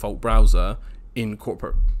everyone's default browser in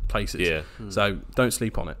corporate places. Yeah. So don't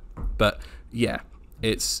sleep on it. But yeah,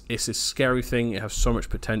 it's a scary thing. It has so much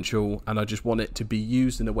potential, and I just want it to be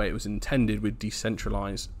used in the way it was intended, with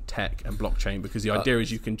decentralized tech and blockchain, because the idea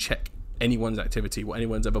is you can check anyone's activity, what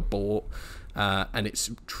anyone's ever bought, and it's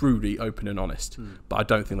truly open and honest. But I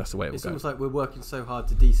don't think that's the way it will go. It's almost like we're working so hard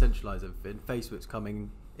to decentralize everything. Facebook's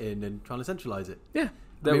coming in and trying to centralize it. Yeah.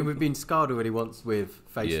 I mean, we've been scarred already once with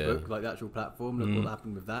Facebook, like the actual platform. Look what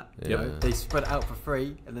happened with that. Yeah. They spread it out for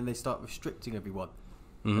free, and then they start restricting everyone.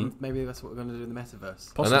 And maybe that's what we're going to do in the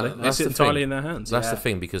metaverse. Possibly. That's entirely in their hands. That's the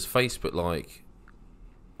thing, because Facebook,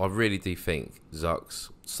 I really do think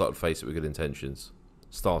Zucks started Facebook with good intentions.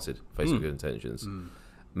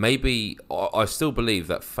 Maybe I still believe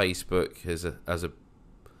that Facebook as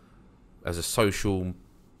a social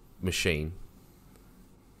machine,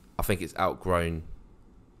 I think it's outgrown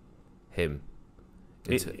him.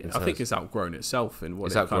 I think it's outgrown itself in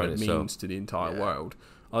what it kind of means to the entire world.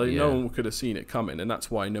 I think no one could have seen it coming, and that's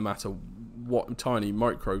why no matter what tiny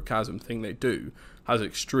microcosm thing they do has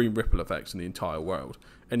extreme ripple effects in the entire world.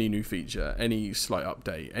 Any new feature, any slight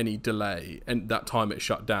update, any delay, and that time it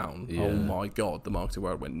shut down, oh my god, the marketing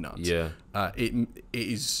world went nuts. It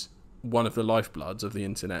is one of the lifebloods of the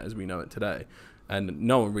internet as we know it today. And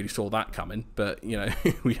no one really saw that coming, but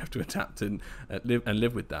we have to adapt and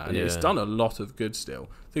live with that. And it's done a lot of good still.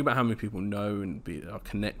 Think about how many people know and are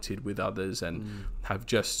connected with others and have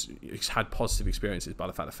just had positive experiences by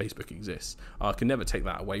the fact that Facebook exists. I can never take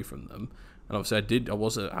that away from them. And obviously I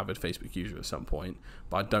was an avid Facebook user at some point,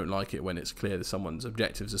 but I don't like it when it's clear that someone's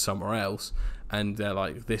objectives are somewhere else and they're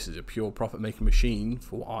like, this is a pure profit-making machine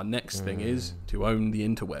for what our next thing is to own the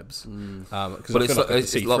interwebs. But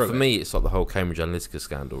it's like for me, it's like the whole Cambridge Analytica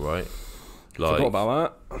scandal, right? Like, forgot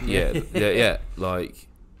about that. Yeah. Like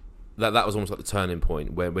that was almost like the turning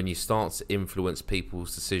point where when you start to influence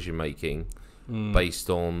people's decision making based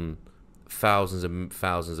on thousands and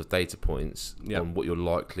thousands of data points on what you're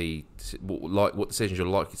what decisions you're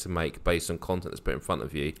likely to make based on content that's put in front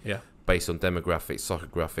of you, based on demographics,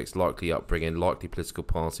 psychographics, likely upbringing, likely political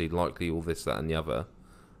party, likely all this, that, and the other.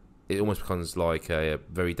 It almost becomes like a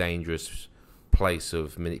very dangerous place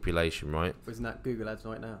of manipulation, right? Isn't that Google Ads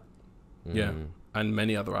right now? Yeah, and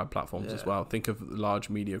many other ad platforms as well. Think of large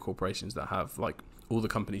media corporations that have all the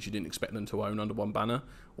companies you didn't expect them to own under one banner.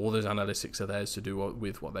 All those analytics are theirs to do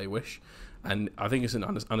with what they wish. And I think it's an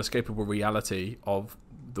unescapable reality of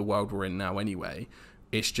the world we're in now anyway.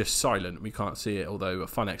 It's just silent. We can't see it, although a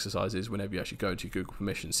fun exercise is whenever you actually go to Google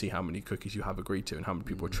permission, see how many cookies you have agreed to and how many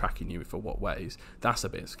people are tracking you for what ways. That's a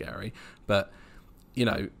bit scary. But,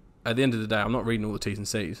 at the end of the day, I'm not reading all the T's and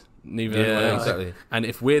C's. Neither anyone else. Exactly. And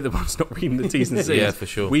if we're the ones not reading the T's and C's, for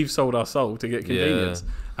sure. We've sold our soul to get convenience.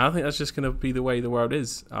 And I think that's just going to be the way the world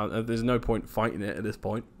is. There's no point fighting it at this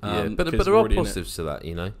point. But there are positives to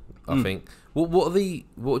that, I think. What do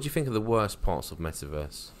you think are the worst parts of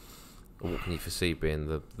metaverse? Or what can you foresee being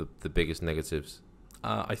the biggest negatives?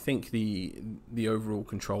 I think the overall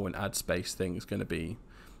control and ad space thing is going to be,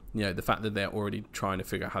 the fact that they're already trying to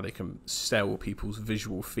figure out how they can sell people's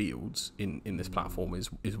visual fields in this platform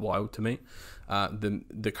is wild to me.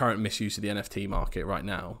 The current misuse of the NFT market right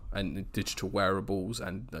now and digital wearables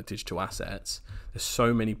and digital assets, there's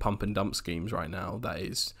so many pump and dump schemes right now that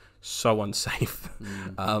is so unsafe.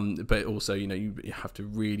 But also, you have to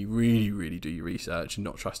really, really, really do your research and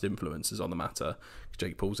not trust influencers on the matter.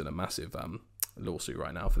 Jake Paul's in a massive lawsuit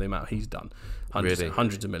right now for the amount he's done.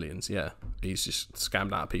 Hundreds of millions. Yeah, he's just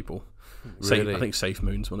scammed out of people. Really? I think Safe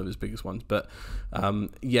Moon's one of his biggest ones. But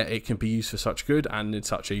it can be used for such good and in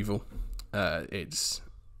such evil. It's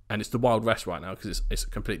the Wild West right now because it's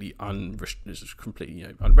completely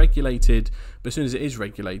unregulated. But as soon as it is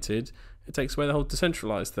regulated, it takes away the whole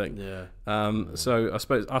decentralized thing. So I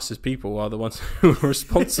suppose us as people are the ones who are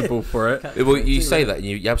responsible for it. Well, you say that, and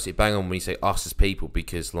you absolutely bang on when you say us as people,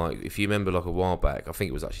 because if you remember a while back, I think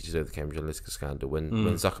it was actually to do with the Cambridge Analytica scandal, when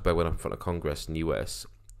Zuckerberg went up in front of Congress in the US,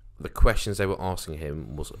 the questions they were asking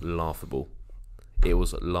him was laughable. It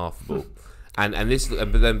was laughable. But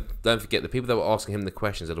then don't forget, the people that were asking him the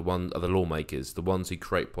questions are the lawmakers, the ones who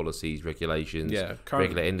create policies, regulations,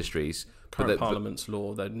 regulate industries. Current Parliament's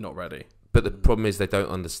law, they're not ready. But the problem is they don't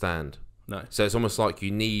understand. No. So it's almost like you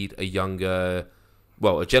need a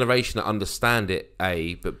generation that understand it,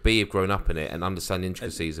 A, but B, have grown up in it and understand the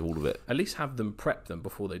intricacies of all of it. At least have them prep them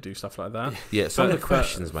before they do stuff like that. Yeah, some of the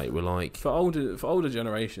questions, mate, were like... For older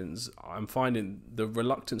generations, I'm finding the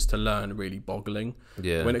reluctance to learn really boggling.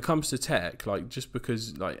 Yeah. When it comes to tech, just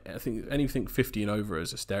because, I think anything 50 and over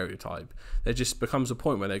is a stereotype, there just becomes a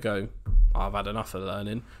point where they go, I've had enough of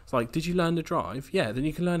learning. It's like, did you learn to drive? Yeah, then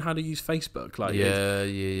you can learn how to use Facebook.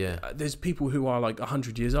 There's people who are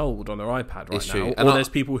 100 years old on their iPad right now. True. Or there's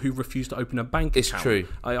people who refuse to open a bank account. It's true.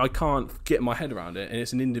 I can't get my head around it, and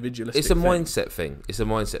it's an individualistic It's a mindset thing. It's a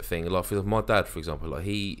mindset thing. For my dad, for example,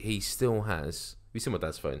 he still has... Have you seen my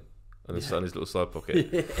dad's phone? On his little side pocket.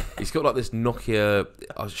 Yeah. He's got this Nokia...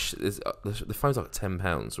 the phone's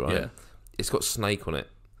 £10, right? Yeah. It's got Snake on it.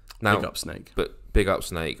 Now, Big up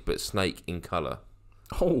Snake. But Snake in colour.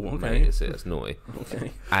 Oh, okay. Mate, that's naughty.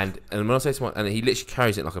 Okay. And when I say to and he literally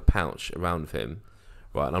carries it like a pouch around with him,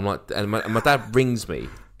 right? And I'm like, and my dad rings me.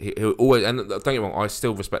 He'll always, and don't get me wrong, I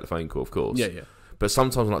still respect the phone call, of course. Yeah. But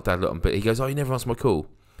sometimes I'm like, Dad, look, but he goes, oh, you never answer my call.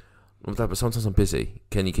 I'm like, Dad, but sometimes I'm busy.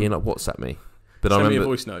 Can you WhatsApp me? But Send me a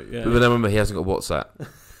voice note. Yeah. But then I remember he hasn't got WhatsApp,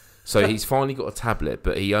 so he's finally got a tablet,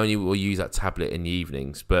 but he only will use that tablet in the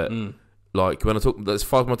evenings. But when I talk, as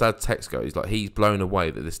far as my dad's text goes, he's blown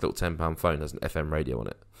away that this little £10 phone has an FM radio on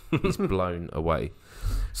it. He's blown away.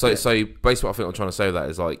 So basically what I think I'm trying to say with that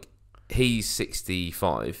is he's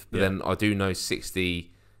 65, but then I do know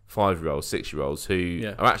 65-year-olds, 6-year-olds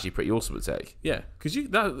who are actually pretty awesome at tech. Yeah,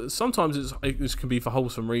 because sometimes it can be for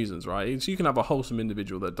wholesome reasons, right? So you can have a wholesome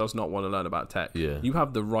individual that does not want to learn about tech. Yeah. You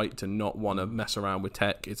have the right to not want to mess around with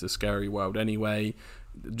tech. It's a scary world anyway.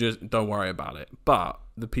 Just don't worry about it. But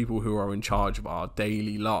the people who are in charge of our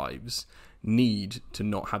daily lives need to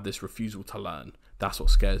not have this refusal to learn. That's what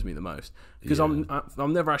scares me the most, because I'm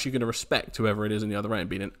never actually going to respect whoever it is on the other end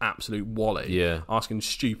being an absolute wally, asking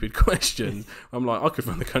stupid questions. I'm like, I could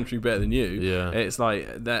run the country better than you. Yeah, it's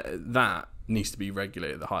like that needs to be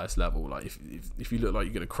regulated at the highest level. If you look like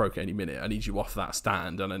you're going to croak any minute, I need you off that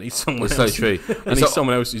stand, and I need someone else. So true. I need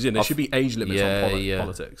someone else who's in. There should be age limits on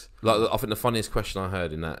politics. I think the funniest question I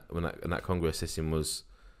heard in that Congress system was,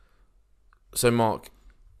 so Mark,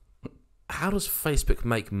 how does Facebook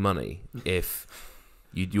make money if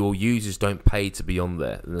your users don't pay to be on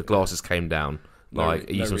there? And the glasses came down. Are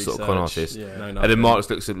you some sort of con artist? Yeah. And then Mark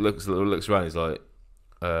looks around. He's like,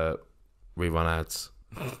 rerun ads.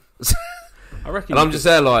 I reckon. And I'm just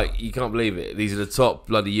there you can't believe it. These are the top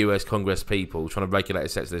bloody US Congress people trying to regulate a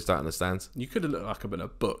sector they just don't understand. You could have looked like I'm in a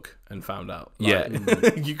book and found out.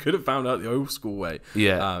 You could have found out the old school way.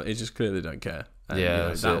 Yeah. It's just clear they don't care.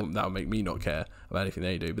 And, that'll make me not care about anything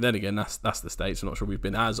they do. But then again, that's the States. I'm not sure we've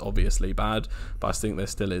been as obviously bad, but I think there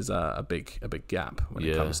still is a big gap when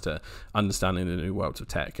it comes to understanding the new worlds of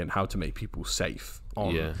tech and how to make people safe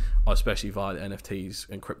especially via the NFTs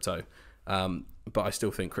and crypto. But I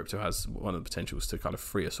still think crypto has one of the potentials to kind of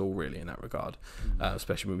free us all really in that regard,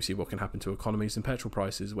 especially when we see what can happen to economies and petrol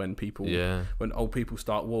prices when old people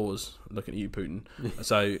start wars. Looking at you, Putin.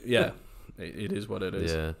 So it is what it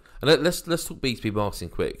is. Yeah, and let's talk B2B marketing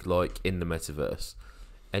quick. In the metaverse,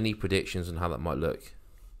 any predictions on how that might look?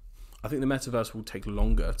 I think the metaverse will take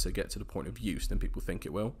longer to get to the point of use than people think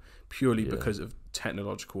it will, purely because of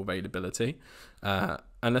technological availability.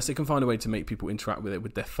 Unless they can find a way to make people interact with it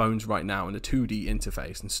with their phones right now in a 2D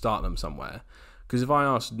interface and start them somewhere. Because if I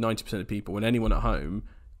ask 90% of people and anyone at home,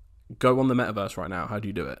 go on the metaverse right now, how do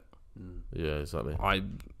you do it? Yeah, exactly. I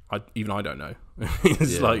don't know.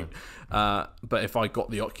 It's like, but if I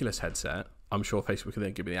got the Oculus headset, I'm sure Facebook can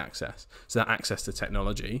then give me the access. So that access to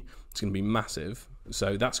technology is going to be massive.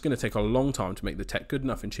 So that's going to take a long time to make the tech good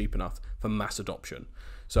enough and cheap enough for mass adoption.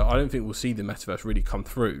 So I don't think we'll see the metaverse really come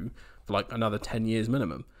through for like another 10 years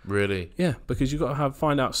minimum. Really? Yeah, because you've got to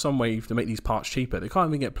find out some way to make these parts cheaper. They can't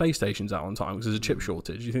even get PlayStations out on time because there's a chip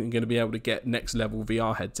shortage. You think they're going to be able to get next level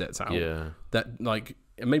VR headsets out? Yeah. That like,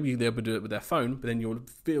 and maybe they'll be able to do it with their phone, but then your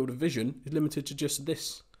field of vision is limited to just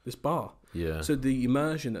this bar. Yeah. So the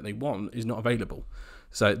immersion that they want is not available.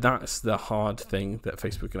 So that's the hard thing that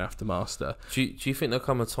Facebook are going to have to master. Do you think there'll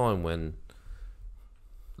come a time when,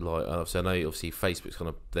 like, obviously I know obviously Facebook's kind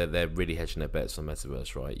of they're really hedging their bets on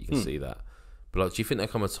metaverse, right? You can see that. But like, do you think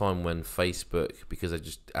there'll come a time when Facebook, because they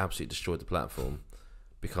just absolutely destroyed the platform,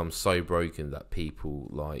 becomes so broken that people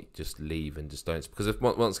like just leave and just don't? Because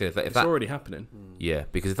once again, if that already happening. Yeah,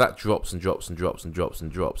 because if that drops and drops and drops and drops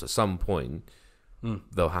and drops, at some point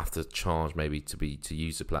they'll have to charge maybe to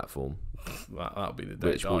use the platform. That'll be the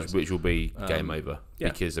day, which will be game over. Yeah.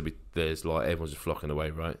 Because there's like everyone's just flocking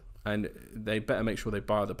away, right? And they better make sure they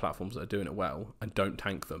buy other platforms that are doing it well and don't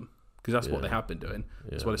tank them, because that's what they have been doing.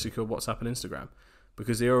 That's why they secured WhatsApp and Instagram,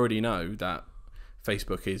 because they already know that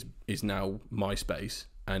Facebook is now MySpace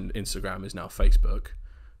and Instagram is now Facebook.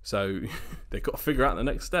 So they've got to figure out the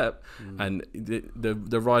next step. And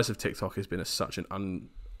the rise of TikTok has been such an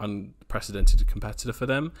unprecedented competitor for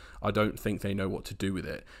them. I don't think they know what to do with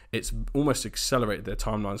it. It's almost accelerated their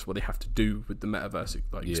timelines, what they have to do with the metaverse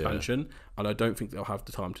expansion, and I don't think they'll have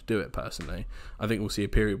the time to do it personally. I think we'll see a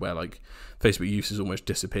period where like Facebook usage almost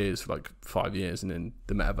disappears for like 5 years, and then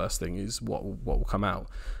the metaverse thing is what will come out.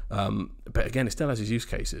 But again, it still has its use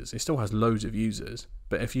cases. It still has loads of users.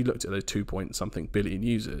 But if you looked at those 2-point-something billion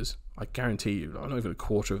users, I guarantee you, not even a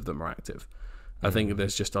quarter of them are active. I think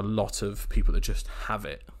there's just a lot of people that just have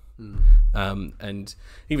it. And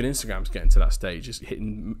even Instagram's getting to that stage, is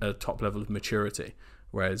hitting a top level of maturity,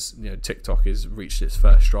 whereas TikTok has reached its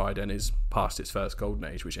first stride and is past its first golden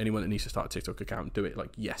age, which anyone that needs to start a TikTok account, do it like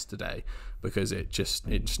yesterday, because it just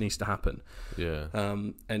needs to happen.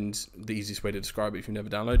 And the easiest way to describe it, if you've never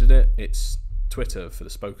downloaded it, it's Twitter for the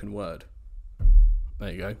spoken word.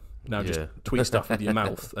 There you go. Now just tweet stuff with your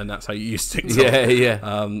mouth, and that's how you use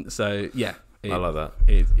TikTok. So yeah, I like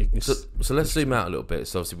that. So let's zoom out a little bit.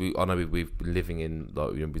 So obviously, I know we've been living in,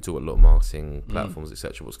 like, we talk a lot of marketing platforms,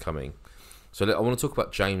 etc. What's coming? So I want to talk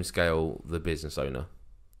about James Gayle, the business owner.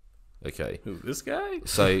 Okay. Who, this guy?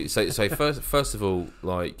 So first of all,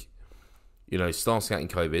 like, starting out in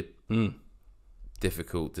COVID,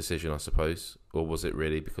 difficult decision, I suppose, or was it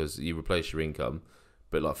really? Because you replace your income,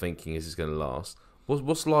 but like thinking, is this going to last?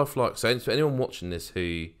 What's life like? So for anyone watching this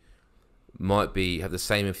who might have the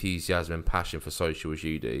same enthusiasm and passion for social as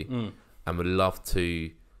you do, and would love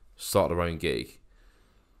to start their own gig,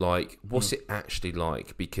 like, what's it actually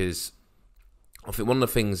like? Because I think one of the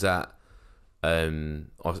things that,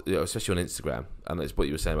 especially on Instagram, and it's what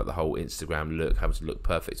you were saying about the whole Instagram look, having to look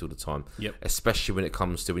perfect all the time, especially when it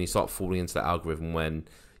comes to when you start falling into that algorithm, when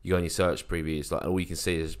you go on your search previews, like all you can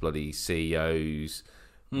see is bloody CEOs,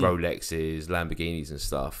 Rolexes, Lamborghinis and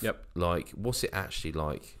stuff. Like, what's it actually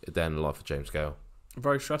like a day in the life of James Gayle?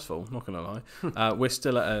 Very stressful, not going to lie. We're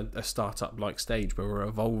still at a startup-like stage where we're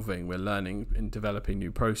evolving, we're learning and developing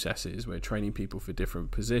new processes, we're training people for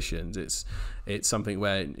different positions. It's something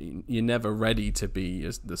where you're never ready to be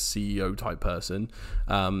as the CEO type person.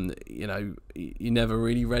 You're never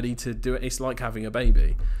really ready to do it. It's like having a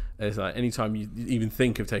baby. It's like anytime you even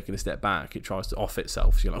think of taking a step back, it tries to off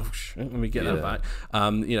itself. So you're like, let me get that back.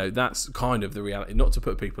 That's kind of the reality. Not to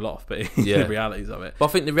put people off, but the realities of it. But I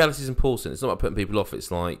think the reality is important. It's not about putting people off.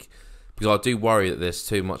 It's like, because I do worry that there's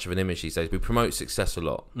too much of an image these days. We promote success a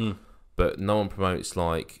lot, but no one promotes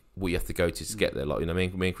like what you have to go to get there. Like,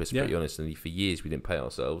 me and Chris, to be honest, and for years we didn't pay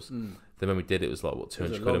ourselves. Then when we did, it was like, what,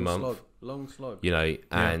 200 quid a month? Long slog.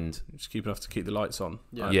 And just keep enough to keep the lights on.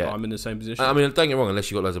 I'm in the same position. I mean, don't get me wrong,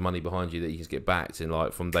 unless you've got loads of money behind you that you can get backed, and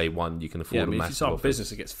like from day one you can afford a massive if you start a office. business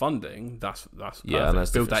that gets funding, that's and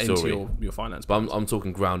that's build that story. into your finance. But I'm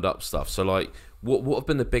talking ground up stuff. So like, what have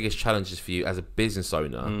been the biggest challenges for you as a business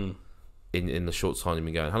owner in the short time you've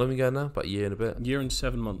been going? How long have you been going now? About a year and a bit? Year and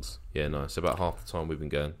 7 months. Yeah, nice. About half the time we've been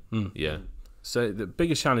going. So the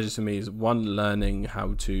biggest challenges for me is one, learning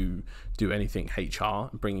how to do anything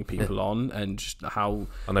HR, bringing people on, and just how...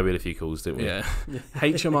 I know we had a few calls, didn't we? Yeah.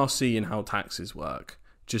 HMRC and how taxes work.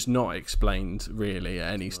 just not explained really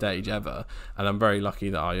at any stage ever. And I'm very lucky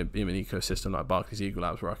that I am in an ecosystem like Barclays Eagle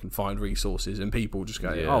Labs where I can find resources and people just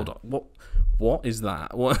go, hold on, what is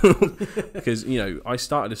that? Because I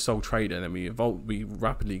started as sole trader and then we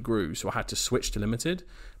rapidly grew, so I had to switch to limited,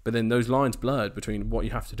 but then those lines blurred between what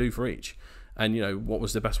you have to do for each. And what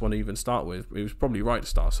was the best one to even start with? It was probably right to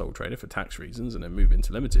start sole trader for tax reasons and then move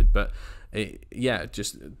into limited. But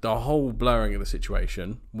just the whole blurring of the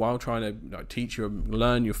situation while trying to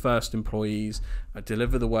learn your first employees,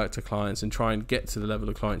 deliver the work to clients, and try and get to the level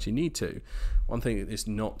of clients you need to. One thing that is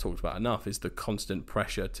not talked about enough is the constant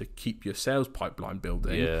pressure to keep your sales pipeline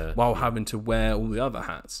building while having to wear all the other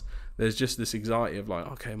hats. There's just this anxiety of like,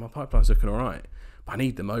 okay, my pipeline's looking all right, but I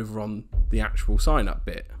need them over on the actual sign-up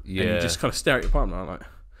bit. Yeah. And you just kind of stare at your pipeline like,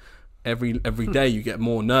 every day you get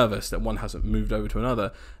more nervous that one hasn't moved over to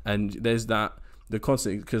another. And there's the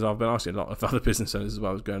constant, because I've been asking a lot of other business owners as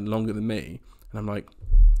well, who's going longer than me, and I'm like,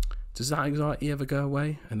 does that anxiety ever go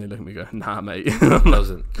away? And they look at me and go, nah, mate. It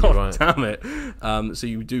doesn't. God damn it. So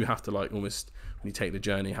you do have to almost, when you take the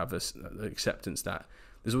journey, have this acceptance that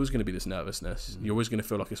there's always going to be this nervousness. You're always going to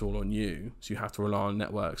feel like it's all on you. So you have to rely on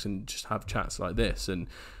networks and just have chats like this and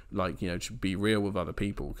just be real with other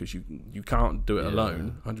people, because you can't do it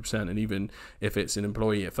alone 100%. And even if it's an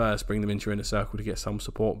employee at first, bring them into your inner circle to get some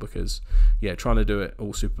support, because trying to do it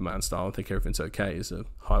all Superman style and think everything's okay is a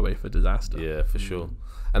highway for disaster. Yeah, for sure.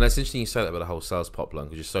 And that's interesting you say that about the whole sales pipeline,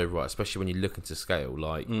 because you're so right, especially when you're looking to scale.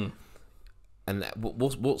 And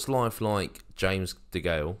what's life like, James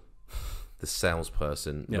DeGale, the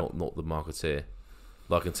salesperson, not the marketeer,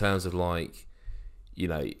 in terms of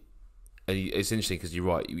it's interesting because you're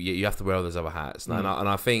right, you have to wear all those other hats. And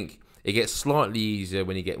I think it gets slightly easier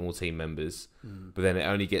when you get more team members, but then it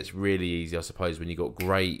only gets really easy, I suppose, when you've got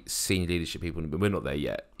great senior leadership people. But we're not there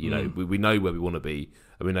yet. We know where we want to be,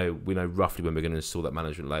 and we know roughly when we're going to install that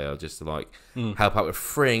management layer, just to help out with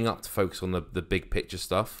freeing up to focus on the big picture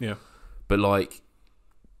stuff. Yeah. But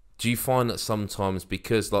do you find that sometimes,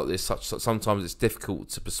 because sometimes it's difficult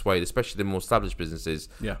to persuade, especially the more established businesses,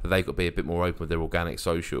 that they've got to be a bit more open with their organic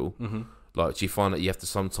social? Mm-hmm. Do you find that you have to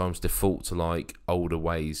sometimes default to older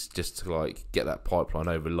ways just to get that pipeline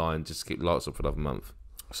over the line, just to keep lights up for another month?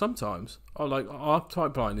 Sometimes. Our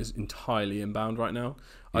pipeline is entirely inbound right now.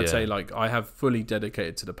 I'd say I have fully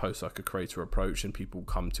dedicated to the post like a creator approach, and people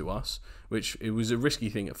come to us, which it was a risky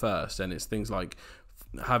thing at first, and it's things like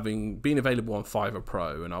having been available on Fiverr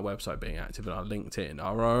Pro and our website being active and our LinkedIn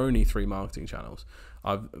are our only 3 marketing channels.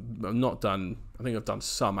 I've done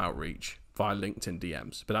some outreach via LinkedIn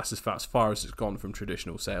DMs, but that's as far as it's gone from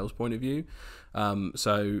traditional sales point of view.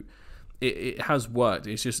 So it has worked.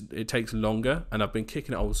 It's just, it takes longer, and I've been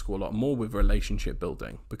kicking it old school a lot more with relationship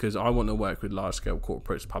building, because I want to work with large scale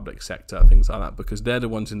corporates, public sector, things like that, because they're the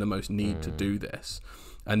ones in the most need to do this.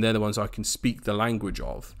 And they're the ones I can speak the language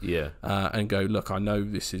of, and go, look, I know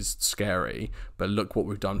this is scary, but look what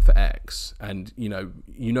we've done for X. And you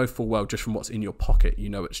know full well, just from what's in your pocket,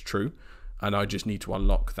 it's true. And I just need to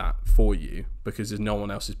unlock that for you, because there's no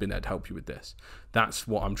one else has been there to help you with this. That's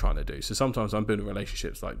what I'm trying to do. So sometimes I'm building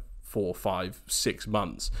relationships 4, 5, 6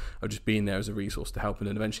 months of just being there as a resource to help, and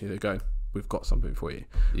then eventually they go, we've got something for you.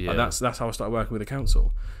 That's how I started working with the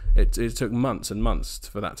council. It took months and months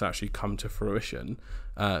for that to actually come to fruition.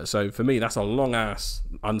 So for me, that's a long ass,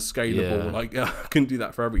 unscalable. I couldn't do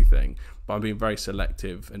that for everything, but I'm being very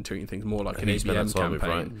selective and treating things more like an ABM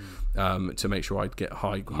campaign, to make sure I get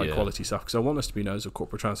high quality stuff, because I want us to be known as a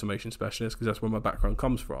corporate transformation specialist, because that's where my background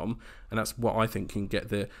comes from, and that's what I think can get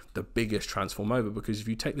the biggest transform over. Because if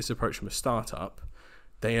you take this approach from a startup,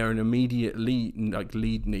 they are an immediate lead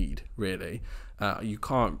need, really. You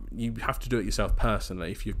have to do it yourself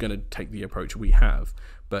personally if you're going to take the approach we have.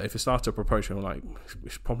 But if a startup approach, I'm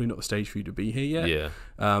it's probably not the stage for you to be here yet.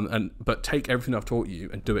 But take everything I've taught you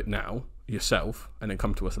and do it now yourself, and then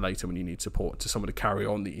come to us later when you need support, to someone to carry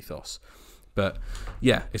on the ethos. But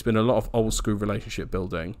it's been a lot of old school relationship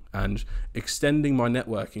building and extending my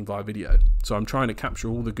networking via video. So I'm trying to capture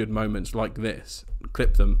all the good moments like this,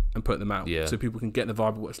 clip them and put them out, so people can get the vibe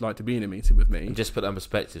of what it's like to be in a meeting with me. And just put that in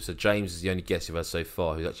perspective, so James is the only guest you've had so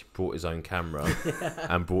far who's actually brought his own camera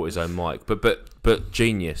and brought his own mic. But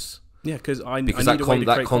genius. Yeah, because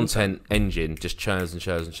that content engine just churns and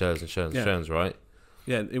churns and churns and churns and churns, right?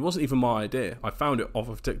 Yeah, it wasn't even my idea. I found it off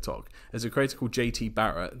of TikTok. There's a creator called JT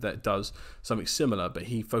Barrett that does something similar, but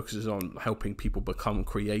he focuses on helping people become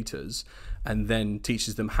creators and then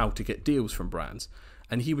teaches them how to get deals from brands.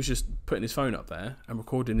 And he was just putting his phone up there and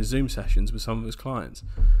recording his Zoom sessions with some of his clients.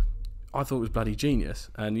 I thought it was bloody genius.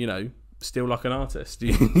 And, still like an artist.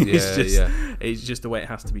 It's just the way it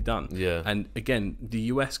has to be done. Yeah. And again, the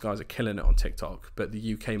US guys are killing it on TikTok, but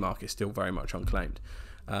the UK market is still very much unclaimed.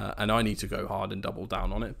 And I need to go hard and double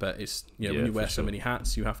down on it. But it's when you wear so many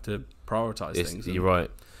hats, you have to prioritize things. You're right.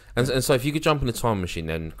 And so if you could jump in a time machine,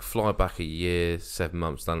 then fly back a year, 7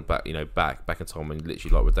 months down back, back in time when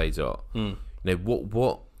literally like where days are.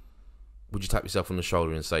 What would you tap yourself on the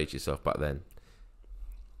shoulder and say to yourself back then?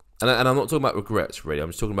 And I'm not talking about regrets, really. I'm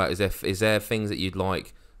just talking about is there things that you'd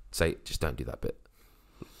like say, just don't do that bit.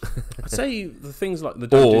 I'd say the things like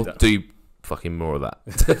do fucking more of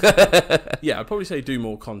that. Yeah, I'd probably say do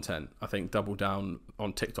more content. I think double down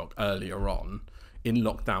on TikTok earlier on in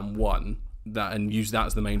lockdown 1. That and use that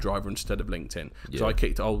as the main driver instead of LinkedIn. So I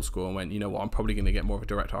kicked old school and went, you know what, I'm probably going to get more of a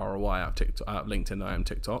direct ROI out of LinkedIn than I am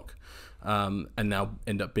TikTok. And now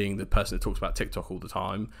end up being the person that talks about TikTok all the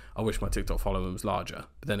time. I wish my TikTok following was larger,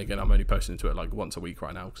 but then again, I'm only posting to it like once a week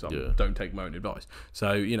right now because I don't take my own advice.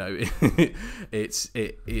 So it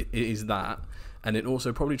is that, and then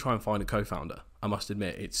also probably try and find a co-founder. I must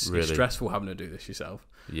admit, it's stressful having to do this yourself.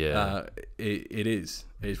 Yeah, it is.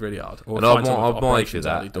 It's really hard. And I admire you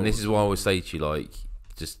that, and this is why I always say to you, like,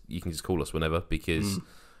 you can just call us whenever because.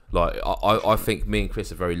 Like I think me and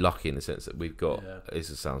Chris are very lucky in the sense that we've got.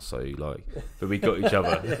 This sounds so like, but we got each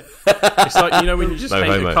other. It's like when you just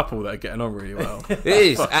hate a couple that are getting on really well. It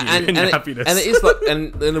is, and it is like,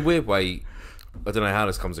 and in a weird way, I don't know how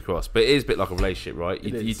this comes across, but it is a bit like a relationship, right?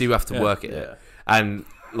 You do have to work at it, and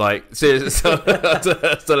like seriously, so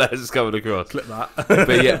it's coming across. Clip that.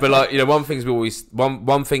 but like one thing we always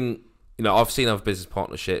one thing I've seen other business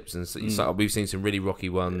partnerships and we've seen some really rocky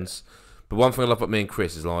ones. But one thing I love about me and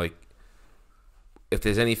Chris is like, if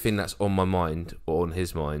there's anything that's on my mind or on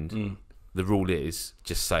his mind, the rule is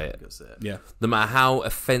just say it. Yeah. No matter how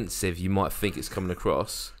offensive you might think it's coming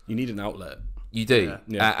across, you need an outlet. You do.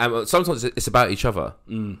 And sometimes it's about each other.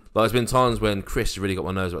 Like there's been times when Chris has really got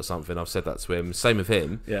my nose about something. I've said that to him. Same with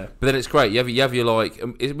him. Yeah. But then it's great. You have your like.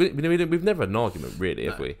 We've never had an argument really,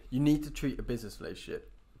 have we? You need to treat a business relationship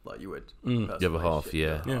like you would the other half,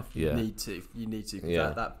 You need to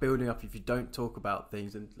that building up. If you don't talk about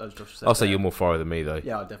things, and as Josh said, I'll say you're more thorough than me though.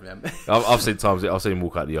 Yeah, I definitely am. I've seen times I've seen him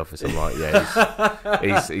walk out of the office. I'm like,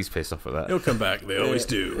 he's pissed off at that. He'll come back. They always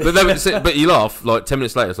do. But you laugh like 10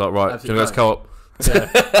 minutes later. It's like, right, can I go co-op?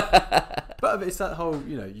 But it's that whole,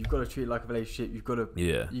 you've got to treat it like a relationship. You've got to,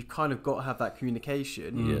 you kind of got to have that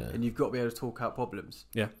communication, and you've got to be able to talk out problems.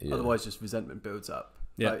 Otherwise, just resentment builds up.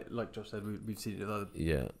 Like Josh said, we've seen it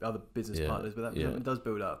with other business partners, but that resentment does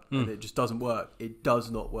build up, and it just doesn't work. It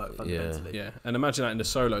does not work fundamentally. And imagine that in the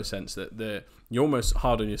solo sense that you're almost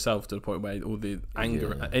hard on yourself to the point where all the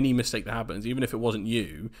anger, any mistake that happens, even if it wasn't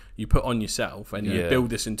you put on yourself, and you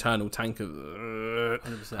build this internal tank of,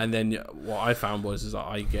 100%. And then what I found was that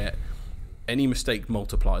I get any mistake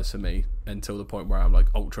multiplies for me until the point where I'm like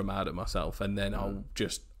ultra mad at myself, and then I'll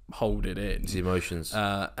just hold it in. It's the emotions.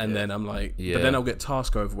 And then I'm like, but then I'll get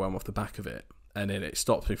task overwhelm off the back of it. And then it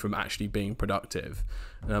stops me from actually being productive.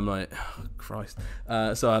 And I'm like, oh, Christ.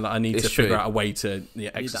 So I need to figure out a way to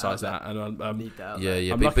exercise that. And I need that.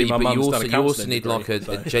 I'm lucky you also need like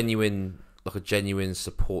a genuine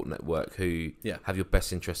support network who have your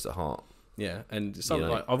best interests at heart. Yeah, and something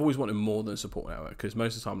like I've always wanted more than a support network because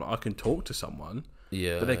most of the time like, I can talk to someone,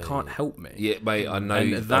 but they can't help me. Yeah, mate, I know.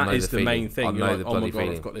 And that is the main thing. I know You're the like, oh my god,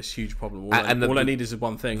 feeling. I've got this huge problem. All I need is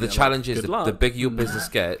one thing. The challenge is the bigger your business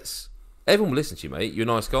gets, everyone will listen to you, mate. You're a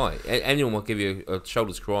nice guy. Anyone will give you a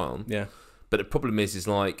shoulder to cry on. Yeah. But the problem is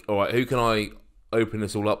like, all right, who can I open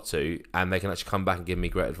this all up to, and they can actually come back and give me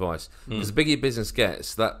great advice. Because the bigger your business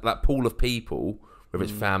gets, that pool of people, whether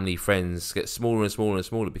it's family, friends, gets smaller and smaller and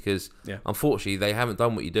smaller because unfortunately they haven't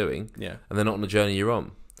done what you're doing, and they're not on the journey you're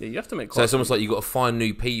on. Yeah, you have to make. So it's almost like you've got to find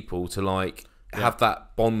new people to like have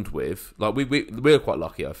that bond with. Like we're quite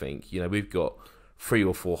lucky, I think. We've got 3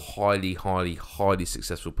 or 4 highly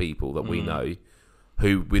successful people that we know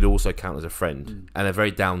who we'd also count as a friend, and they're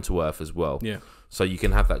very down to earth as well. Yeah. So you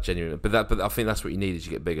can have that genuine, but I think that's what you need as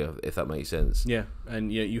you get bigger, if that makes sense. Yeah,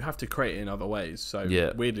 and you have to create it in other ways. So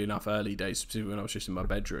weirdly enough, early days, specifically when I was just in my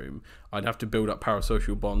bedroom, I'd have to build up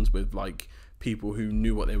parasocial bonds with like people who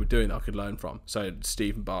knew what they were doing that I could learn from. So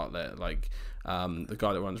Stephen Bartlett, like the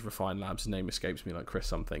guy that runs Refine Labs, his name escapes me, like Chris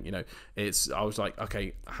something. I was like,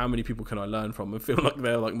 okay, how many people can I learn from and feel like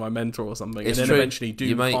they're like my mentor or something? It's and then true.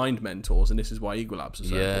 Eventually find mentors, and this is why Eagle Labs are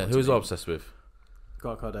so important. Who was I obsessed with?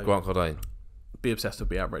 Grant Cardone. Be obsessed or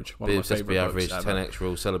be average. Be obsessed, be average. 10x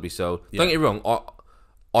rule, sell or be sold. Yeah. Don't get me wrong.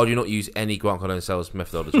 I do not use any Grant Cardone sales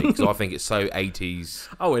methodology because I think it's so 80s.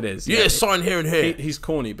 Oh, it is. Yeah, sign here and here. He's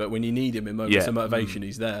corny, but when you need him in moments of motivation,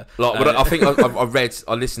 he's there. Like, but I think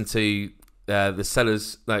I listened to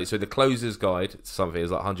the closer's guide to something.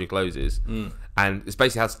 It's like 100 closes, and it's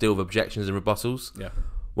basically how to deal with objections and rebuttals. Yeah.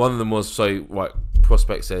 One of them was,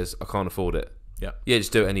 prospect says, I can't afford it. Yeah. Yeah,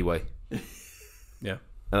 just do it anyway. Yeah.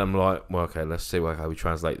 And I'm like, well, okay, let's see how we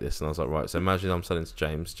translate this. And I was like, right, so imagine I'm selling to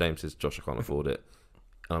James. James says, Josh, I can't afford it.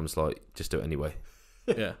 And I'm just like, just do it anyway.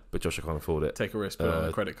 Yeah. But Josh, I can't afford it. Take a risk, put it on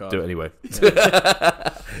a credit card. Do it anyway. Yeah. Do you know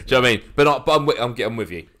what I mean? But I'm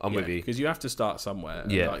with you. I'm with you. Because you have to start somewhere.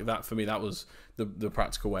 And like that, for me, that was the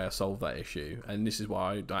practical way I solved that issue. And this is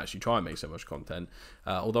why I actually try and make so much content.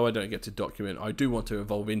 Although I don't get to document, I do want to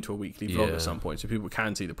evolve into a weekly vlog at some point so people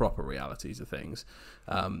can see the proper realities of things.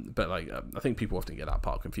 But I think people often get that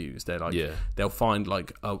part confused. They're like, they'll find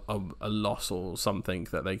like a loss or something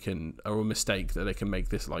that they can, or a mistake that they can make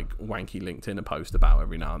this like wanky LinkedIn post about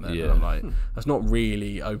every now and then. And I'm like, that's not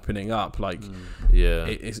really opening up. Like,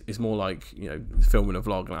 it's more like, filming a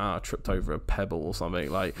vlog and I tripped over a pebble or something.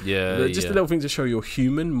 Like, just a little thing to show you're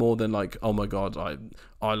human more than like, oh my god,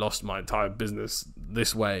 I lost my entire business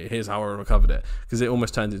this way, here's how I recovered it, because it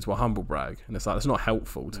almost turns into a humble brag, and it's like, that's not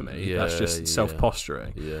helpful to me. That's just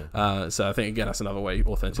self-posturing. So I think again that's another way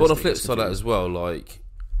authenticity. But on the flip side of that as well, like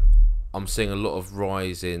I'm seeing a lot of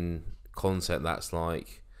rise in content that's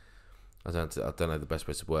like, I don't know the best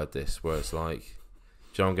way to word this, where it's like,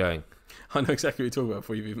 do you know where I'm going? I know exactly what you're talking about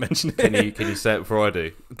before you've even mentioned it. Can you say it before I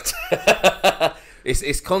do?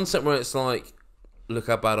 It's content where it's like, look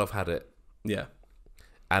how bad I've had it. Yeah.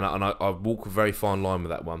 And I walk a very fine line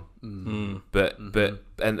with that one. But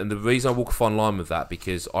the reason I walk a fine line with that,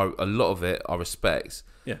 because a lot of it I respect.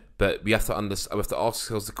 Yeah. But we have to ask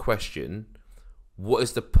ourselves the question: what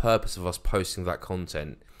is the purpose of us posting that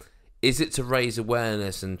content? Is it to raise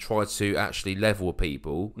awareness and try to actually level with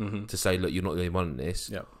people to say, look, you're not the only one in this?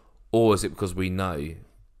 Yeah. Or is it because we know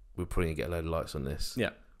we're probably gonna get a load of likes on this?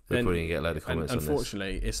 Yeah. We're probably gonna get a load of comments on this.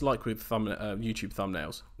 Unfortunately, it's like with YouTube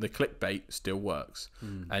thumbnails. The clickbait still works,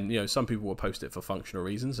 and some people will post it for functional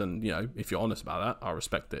reasons. And if you're honest about that, I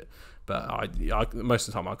respect it. But I most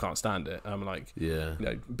of the time I can't stand it. I'm like,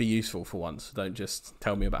 be useful for once. Don't just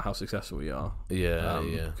tell me about how successful you are.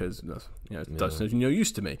 Because that's no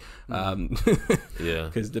use to me.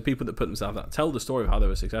 Because the people that put themselves out tell the story of how they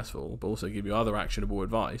were successful, but also give you other actionable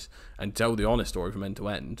advice and tell the honest story from end to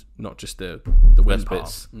end, not just the win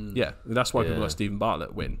part. Yeah, that's why people like Stephen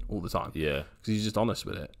Bartlett win all the time. Yeah, because he's just honest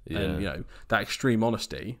with it, and that extreme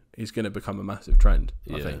honesty is going to become a massive trend,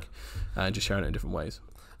 I think, and just sharing it in different ways.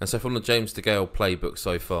 And so, from the James to Gayle playbook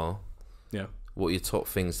so far, what are your top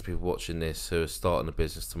things to people watching this who are starting a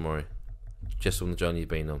business tomorrow, just on the journey you've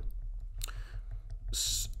been on?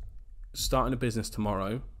 Starting a business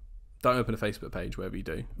tomorrow, don't open a Facebook page, whatever you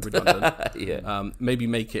do. Redundant. Maybe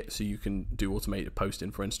make it so you can do automated posting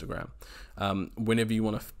for Instagram. Whenever you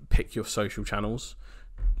want to pick your social channels,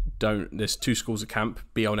 there's two schools of camp: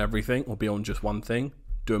 be on everything or be on just one thing.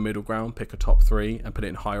 Do a middle ground, pick a top 3 and put it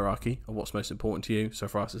in hierarchy of what's most important to you. So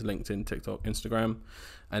for us, it's LinkedIn, TikTok, Instagram,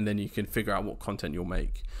 and then you can figure out what content you'll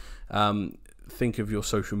make. Think of your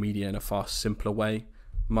social media in a far simpler way.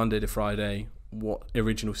 Monday to Friday, what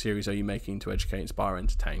original series are you making to educate, inspire,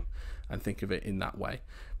 entertain? And think of it in that way.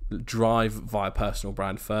 Drive via personal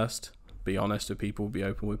brand first. Be honest with people, be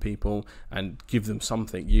open with people, and give them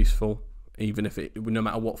something useful. Even if no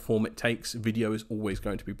matter what form it takes, video is always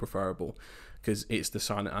going to be preferable, because it's the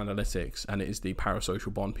silent analytics and it is the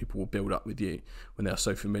parasocial bond people will build up with you when they are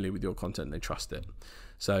so familiar with your content and they trust it.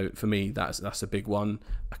 So for me, that's a big one.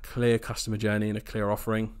 A clear customer journey and a clear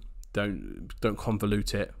offering. Don't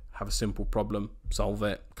convolute it. Have a simple problem, solve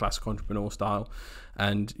it, classic entrepreneur style,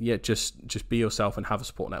 and just be yourself and have a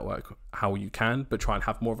support network how you can, but try and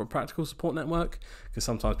have more of a practical support network, because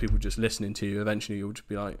sometimes people just listening to you, eventually you'll just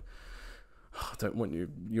be like, I don't want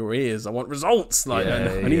your ears, I want results. Like,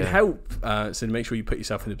 I need help. So make sure you put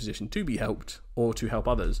yourself in a position to be helped or to help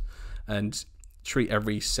others, and treat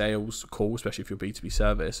every sales call, especially if you're B2B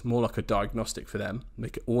service, more like a diagnostic for them.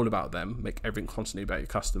 Make it all about them. Make everything constantly about your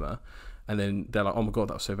customer, and then they're like, oh my god,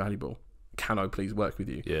 that was so valuable. Can I please work with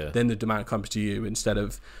you? Then the demand comes to you, instead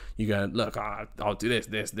of you going, look, I'll do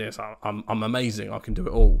this. I'm amazing. I can do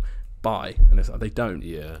it all. Buy. And it's like, they don't.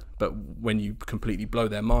 But when you completely blow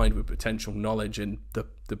their mind with potential knowledge and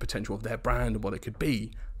the potential of their brand and what it could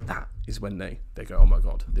be, that is when they go, oh my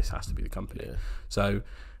god, this has to be the company. So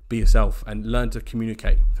be yourself and learn to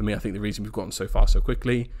communicate. For me, I think the reason we've gotten so far so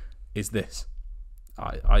quickly is this.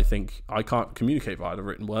 I think I can't communicate via the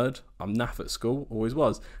written word. I'm naff at school, always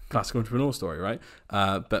was. Classic entrepreneur story, right?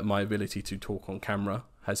 But my ability to talk on camera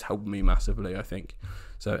has helped me massively, I think.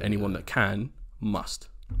 So anyone that can, must.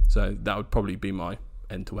 So that would probably be my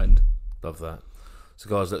end-to-end. Love that. So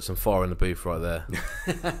guys, look, some fire in the booth right there.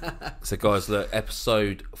 So guys, look,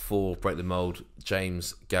 episode 4, Break the Mould.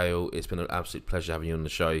 James, Gayle, it's been an absolute pleasure having you on the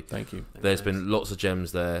show. Thank you. There's been lots of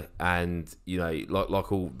gems there, and you know,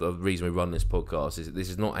 like all the reason we run this podcast is this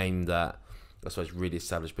is not aimed at, I suppose, really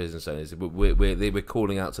established business owners. We're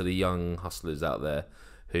calling out to the young hustlers out there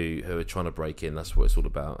who are trying to break in. That's what it's all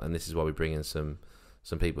about, and this is why we bring in some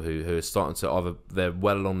people who are starting to, either they're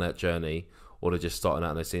well along that journey or they're just starting out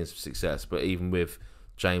and they're seeing some success. But even with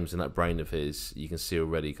James and that brain of his, you can see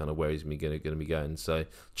already kind of where he's going to be going. So,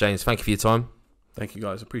 James, thank you for your time. Thank you,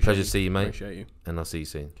 guys. Appreciate it. Pleasure to see you, mate. Appreciate you. And I'll see you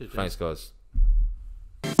soon. Cheers, thanks, guys.